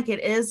seem like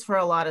it is for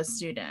a lot of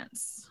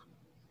students.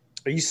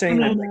 Are you saying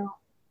that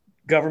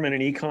government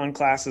and econ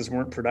classes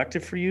weren't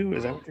productive for you?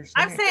 Is that what you're saying?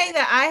 I'm saying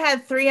that I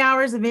had 3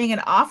 hours of being an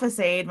office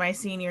aide my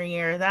senior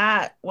year.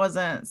 That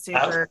wasn't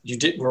super. You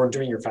weren't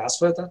doing your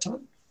FAFSA at that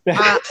time?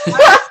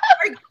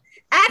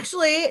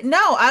 Actually,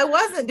 no, I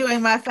wasn't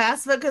doing my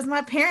FAFSA because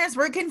my parents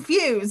were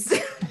confused.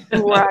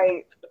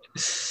 Right.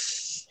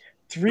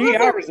 3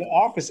 hours of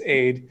office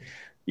aid.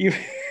 You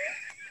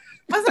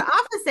was an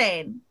office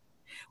aide.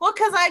 Well,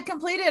 because I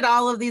completed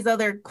all of these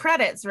other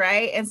credits,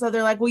 right? And so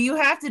they're like, well, you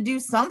have to do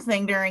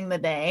something during the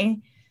day.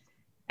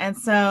 And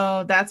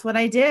so that's what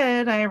I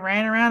did. I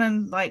ran around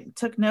and like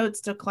took notes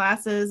to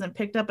classes and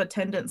picked up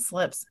attendance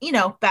slips,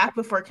 back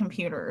before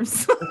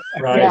computers.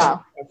 Right. Yeah.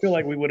 I feel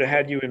like we would have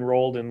had you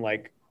enrolled in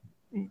like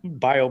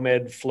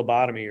biomed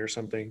phlebotomy or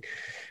something.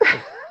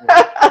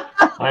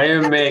 I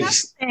am make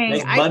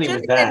money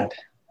with that.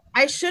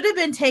 I should have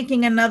been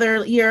taking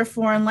another year of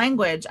foreign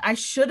language. I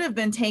should have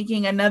been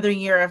taking another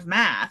year of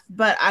math,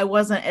 but I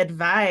wasn't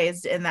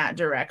advised in that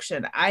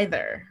direction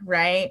either,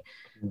 right?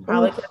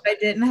 Probably because I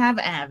didn't have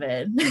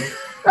Avid.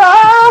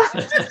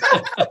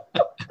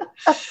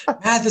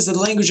 Math is the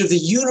language of the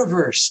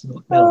universe.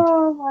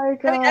 Oh my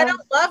God. I mean, I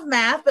don't love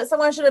math, but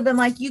someone should have been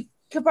like, you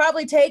could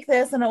probably take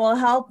this and it will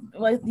help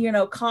with,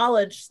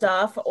 college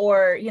stuff,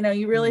 or,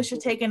 you really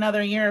should take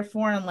another year of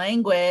foreign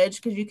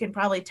language because you can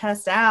probably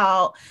test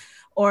out,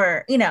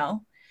 or,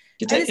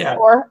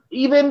 Or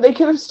even they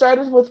could have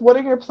started with, what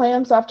are your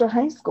plans after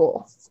high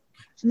school?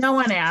 No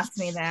one asked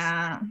me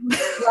that.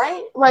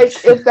 Right? Like,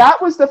 if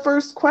that was the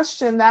first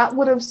question, that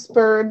would have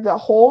spurred the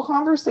whole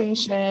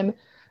conversation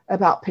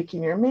about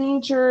picking your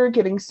major,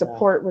 getting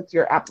support with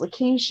your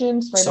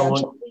applications,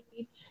 financial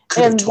aid.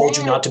 Could have told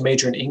you not to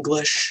major in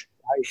English.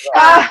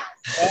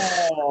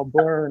 Oh,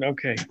 burn.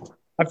 Okay.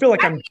 I feel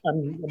like I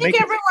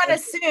think everyone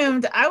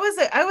assumed I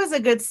was a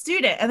good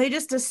student, and they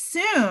just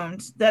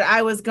assumed that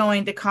I was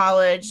going to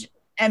college,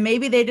 and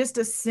maybe they just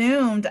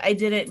assumed I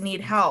didn't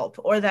need help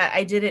or that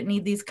I didn't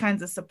need these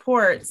kinds of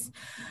supports.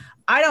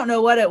 I don't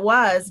know what it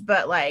was,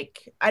 but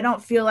like, I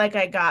don't feel like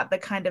I got the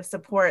kind of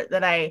support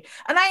that I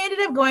ended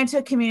up going to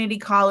a community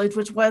college,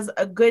 which was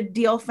a good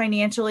deal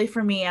financially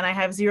for me. And I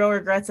have zero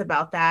regrets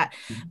about that.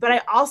 But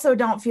I also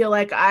don't feel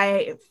like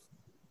I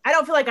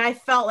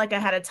felt like I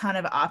had a ton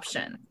of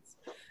options.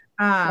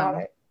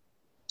 And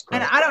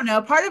I don't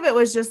know, part of it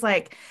was just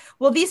like,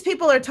 well, these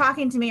people are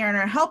talking to me and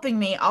are helping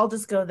me, I'll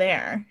just go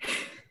there.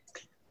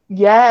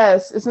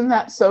 Yes. Isn't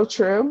that so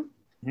true?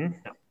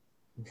 Mm-hmm.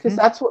 Because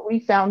that's what we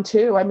found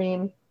too. I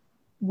mean,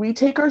 we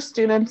take our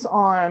students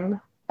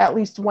on at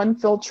least one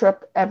field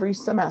trip every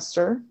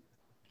semester.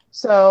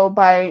 So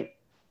by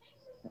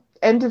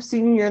end of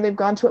senior year, they've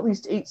gone to at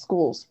least 8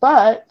 schools,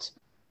 but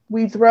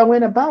we throw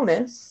in a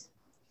bonus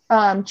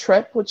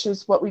trip, which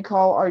is what we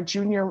call our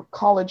junior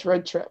college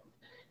road trip.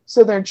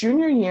 So their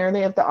junior year,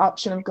 they have the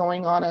option of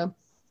going on a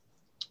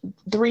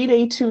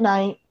 3-day,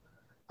 2-night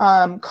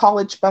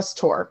college bus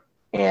tour.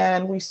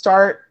 And we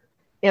start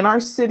in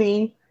our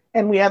city,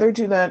 and we either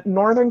do the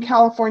Northern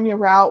California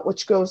route,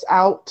 which goes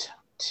out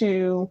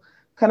to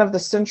kind of the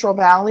Central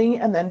Valley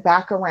and then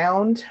back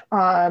around,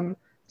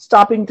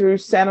 stopping through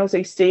San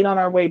Jose State on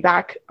our way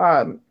back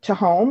to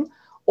home.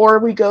 Or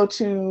we go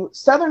to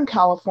Southern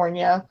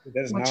California,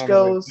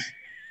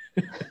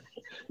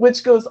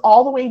 which goes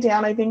all the way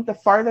down. I think the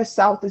farthest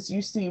south is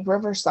UC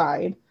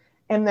Riverside,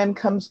 and then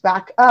comes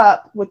back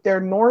up with their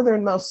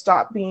northernmost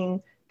stop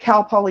being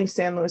Cal Poly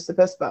San Luis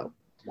Obispo.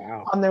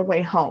 Wow. On their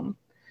way home.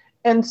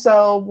 And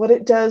so what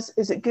it does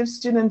is it gives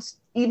students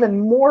even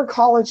more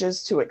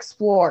colleges to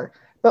explore.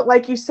 But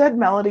like you said,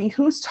 Melody,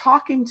 who's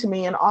talking to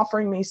me and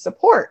offering me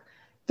support?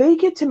 They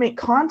get to make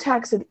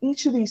contacts at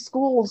each of these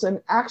schools and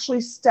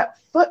actually step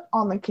foot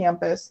on the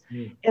campus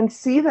and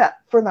see that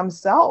for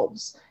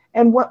themselves.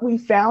 And what we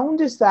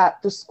found is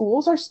that the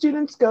schools our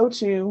students go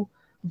to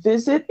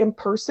visit in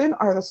person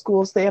are the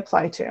schools they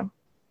apply to.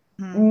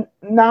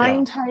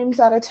 9 times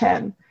out of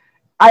 10.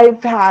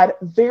 I've had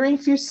very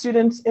few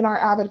students in our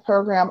AVID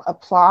program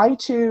apply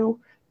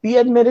to, be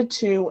admitted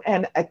to,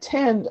 and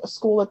attend a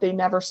school that they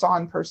never saw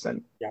in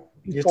person. Yeah.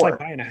 It's like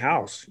buying a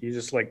house. You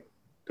just like,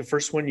 the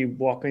first one you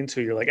walk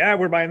into, you're like,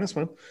 we're buying this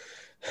one.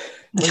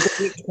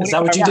 Is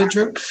that what you did,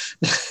 Drew?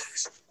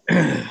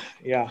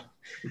 Yeah.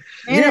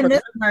 And in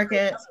this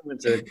market.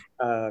 Went to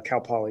Cal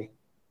Poly.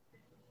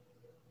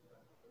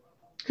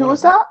 Who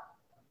was that?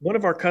 One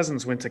of our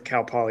cousins went to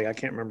Cal Poly. I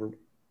can't remember.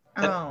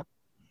 Oh.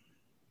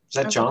 Is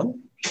that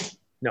John?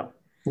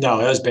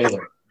 No, it was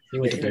Baylor. He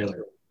went to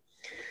Baylor.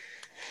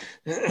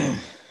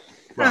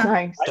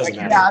 Nice. Doesn't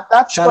matter. Yeah,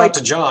 that's Shout out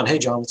to John. Hey,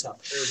 John, what's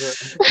up?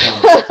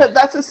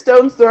 That's a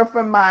stone's throw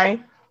from my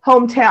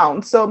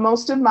hometown. So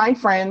most of my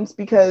friends,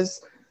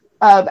 because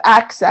of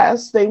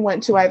access, they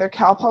went to either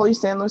Cal Poly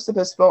San Luis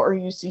Obispo or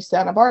UC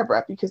Santa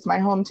Barbara, because my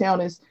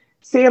hometown is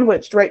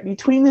sandwiched right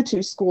between the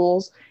 2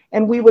 schools.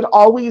 And we would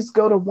always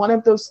go to one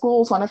of those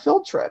schools on a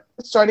field trip,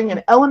 starting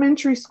in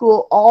elementary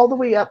school all the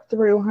way up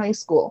through high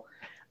school.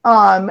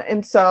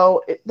 And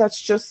so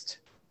that's just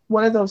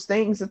one of those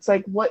things. It's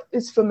like, what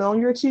is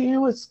familiar to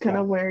you is kind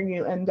of where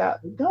you end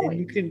up going. And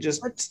you can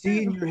just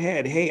see in your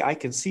head, hey, I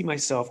can see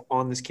myself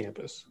on this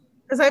campus.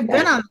 Because I've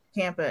been on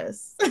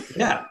campus.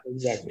 Yeah,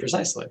 exactly.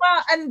 Precisely.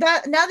 Well, and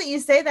that, now that you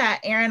say that,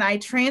 Aaron, I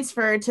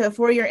transferred to a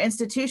 4-year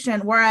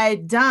institution where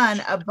I'd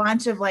done a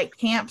bunch of like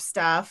camp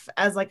stuff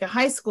as like a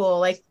high school,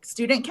 like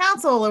student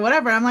council or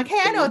whatever. I'm like,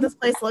 hey, I know what this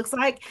place looks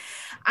like.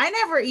 I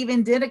never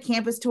even did a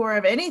campus tour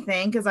of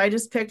anything because I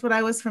just picked what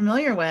I was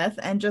familiar with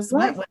and just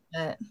went with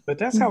it. But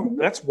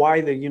that's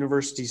why the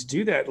universities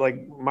do that.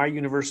 Like my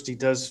university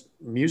does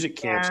music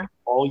camps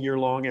all year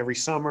long, every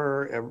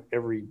summer,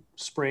 every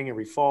spring,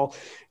 every fall.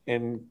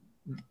 And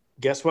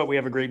guess what? We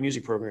have a great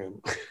music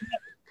program.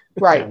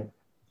 Right.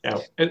 Yeah.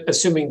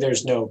 Assuming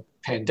there's no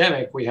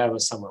pandemic, we have a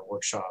summer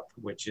workshop,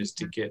 which is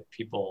to get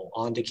people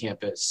onto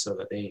campus so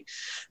that they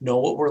know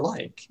what we're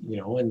like,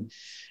 and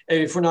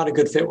if we're not a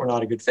good fit, we're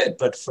not a good fit.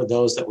 But for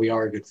those that we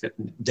are a good fit,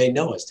 they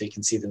know us, they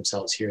can see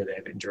themselves here. They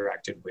have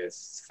interacted with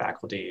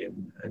faculty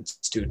and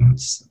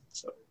students.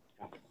 So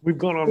we've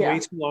gone on way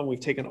too long. We've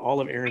taken all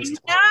of Erin's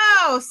time.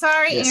 No,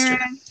 sorry, yes,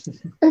 Erin.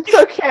 It's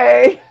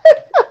okay.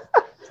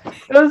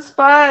 It was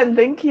fun.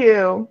 Thank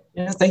you.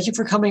 Yeah, thank you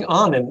for coming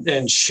on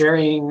and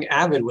sharing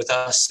Avid with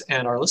us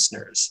and our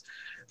listeners.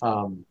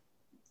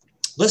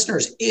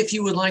 Listeners, if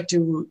you would like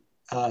to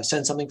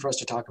send something for us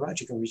to talk about,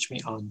 you can reach me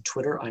on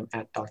Twitter. I'm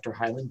at Dr.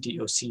 Hyland,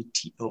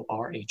 DoctorHyland,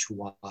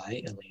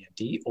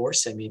 or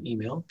send me an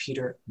email,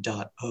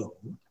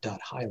 peter.o.hyland,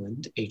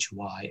 Hyland,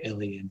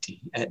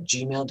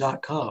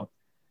 @gmail.com.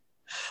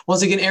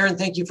 Once again, Erin,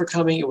 thank you for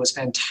coming. It was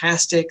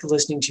fantastic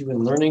listening to you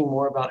and learning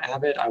more about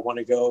Avid. I want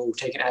to go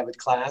take an Avid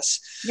class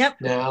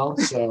now,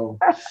 so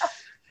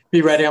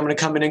be ready. I'm going to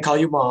come in and call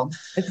you Mom.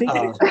 I think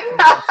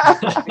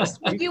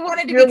you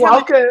wanted to You're become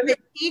welcome. an Avid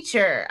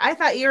teacher. I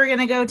thought you were going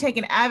to go take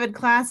an Avid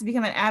class and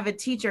become an Avid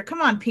teacher.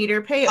 Come on,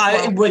 Peter, pay it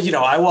forward.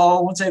 Well, I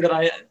won't say that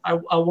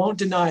I won't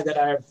deny that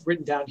I've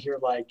written down here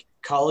like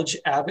college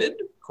Avid ?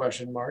 I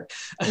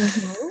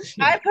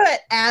put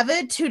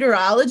Avid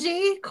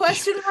tutorology ?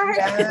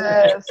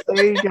 Yes,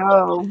 there you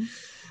go.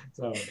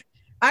 So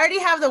I already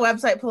have the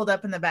website pulled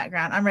up in the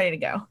background. I'm ready to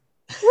go.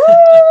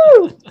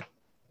 Woo!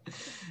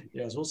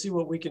 Yes, we'll see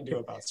what we can do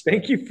about it.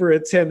 Thank you for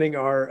attending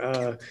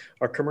our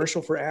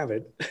commercial for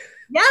Avid.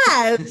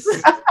 Yes.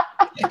 All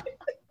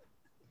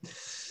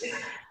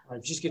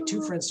right, just get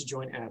 2 friends to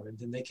join Avid,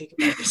 then they kick it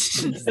back.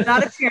 It's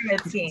not a pyramid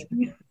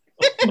scheme.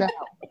 No,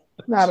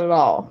 not at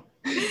all.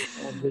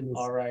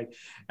 All right.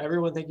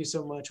 Everyone, thank you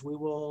so much. We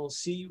will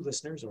see you,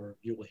 listeners, or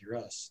you will hear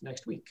us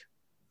next week.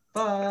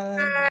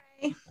 Bye.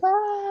 Bye.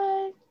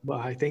 Bye.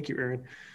 Bye. Thank you, Erin.